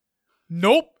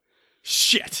 Nope.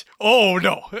 Shit. Oh,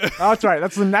 no. That's right.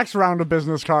 That's the next round of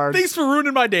business cards. Thanks for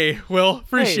ruining my day, Will.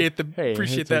 Appreciate that.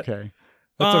 Okay.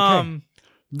 That's okay.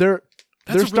 They're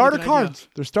starter cards. Idea.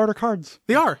 They're starter cards.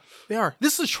 They are.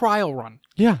 This is a trial run.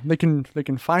 Yeah, they can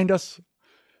find us.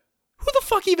 Who the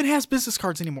fuck even has business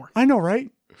cards anymore? I know, right?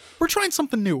 We're trying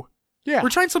something new. Yeah. We're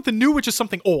trying something new, which is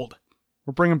something old.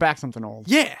 We're bringing back something old.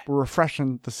 Yeah. We're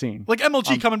refreshing the scene. Like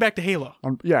MLG coming back to Halo.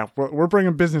 Yeah, we're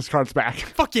bringing business cards back.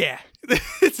 Fuck yeah.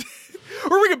 We're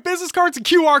bringing business cards and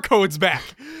QR codes back.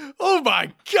 Oh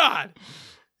my God.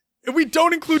 And we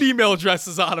don't include email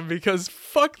addresses on them because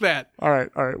fuck that. All right.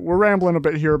 We're rambling a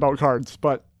bit here about cards,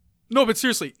 but... No, but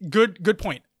seriously, good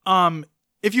point.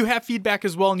 If you have feedback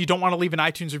as well and you don't want to leave an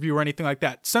iTunes review or anything like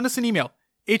that, send us an email.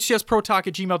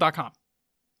 hcsprotalk@gmail.com.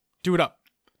 Do it up.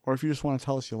 Or if you just want to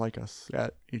tell us you like us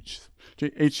at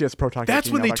hcsprotalk@gmail.com. That's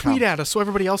when they tweet at us so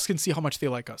everybody else can see how much they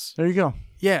like us. There you go.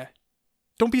 Yeah.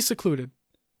 Don't be secluded.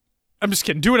 I'm just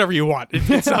kidding. Do whatever you want.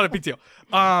 It's not a big deal.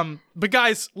 But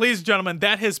guys, ladies and gentlemen,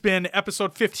 that has been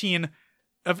episode 15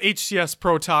 of HCS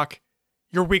Pro Talk,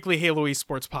 your weekly Halo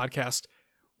Esports podcast.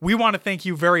 We want to thank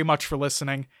you very much for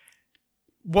listening.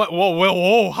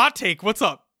 Whoa, hot take. What's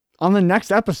up? On the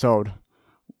next episode,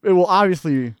 it will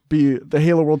obviously be the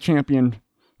Halo World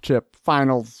Championship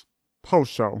Finals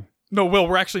post show. No, Will,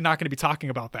 we're actually not going to be talking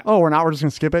about that. Oh, we're not? We're just going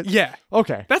to skip it? Yeah.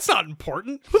 Okay. That's not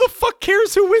important. Who the fuck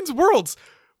cares who wins Worlds?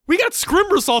 We got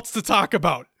scrim results to talk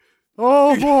about.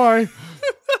 Oh, boy.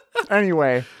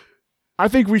 Anyway, I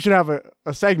think we should have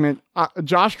a segment.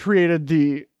 Josh created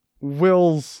the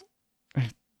Will's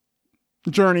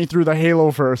journey through the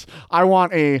Haloverse. I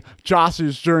want a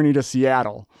Josh's journey to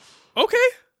Seattle. Okay.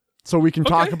 So we can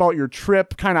talk about your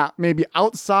trip kind of maybe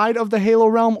outside of the Halo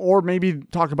realm, or maybe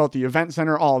talk about the event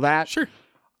center, all that. Sure.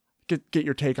 Get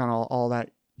your take on all that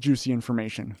juicy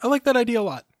information. I like that idea a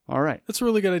lot. All right. That's a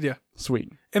really good idea.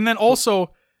 Sweet. And then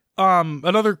also,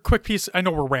 another quick piece. I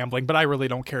know we're rambling, but I really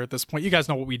don't care at this point. You guys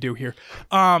know what we do here.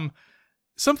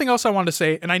 Something else I wanted to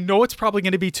say, and I know it's probably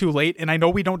going to be too late, and I know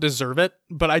we don't deserve it,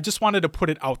 but I just wanted to put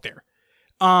it out there.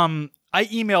 I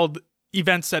emailed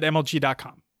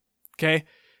events@mlg.com. Okay.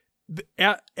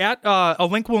 A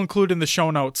link we'll include in the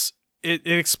show notes. It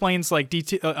explains like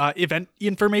event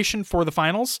information for the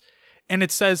finals. And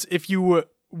it says if you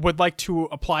would like to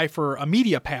apply for a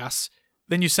media pass,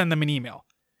 then you send them an email.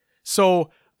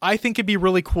 So I think it'd be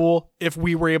really cool if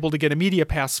we were able to get a media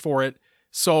pass for it.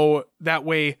 So that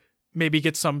way maybe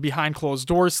get some behind closed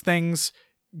doors things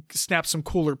snap some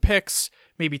cooler pics,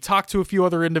 maybe talk to a few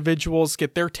other individuals,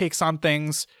 get their takes on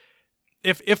things.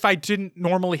 If I didn't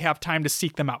normally have time to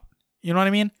seek them out. You know what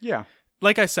I mean? Yeah.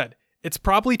 Like I said, it's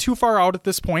probably too far out at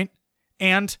this point.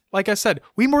 And like I said,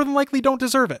 we more than likely don't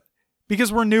deserve it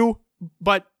because we're new,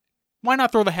 but why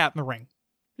not throw the hat in the ring?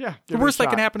 Yeah. The worst that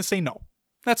can happen is say no.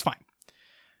 That's fine.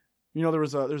 You know,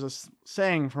 there's a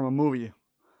saying from a movie.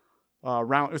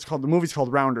 The movie's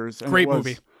called Rounders. And Great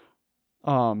movie.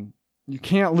 You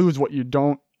can't lose what you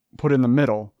don't put in the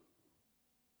middle,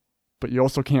 but you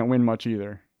also can't win much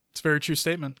either. It's a very true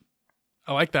statement.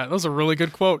 I like that. That was a really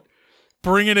good quote.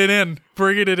 Bringing it in.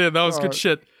 That was good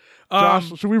shit.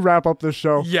 Josh, should we wrap up this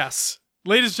show? Yes.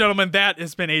 Ladies and gentlemen, that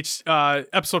has been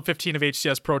episode 15 of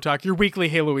HCS Pro Talk, your weekly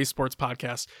Halo esports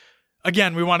podcast.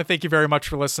 Again, we want to thank you very much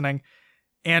for listening,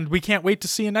 and we can't wait to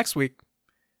see you next week.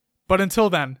 But until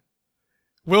then,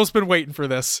 Will's been waiting for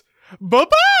this.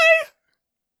 Bye-bye!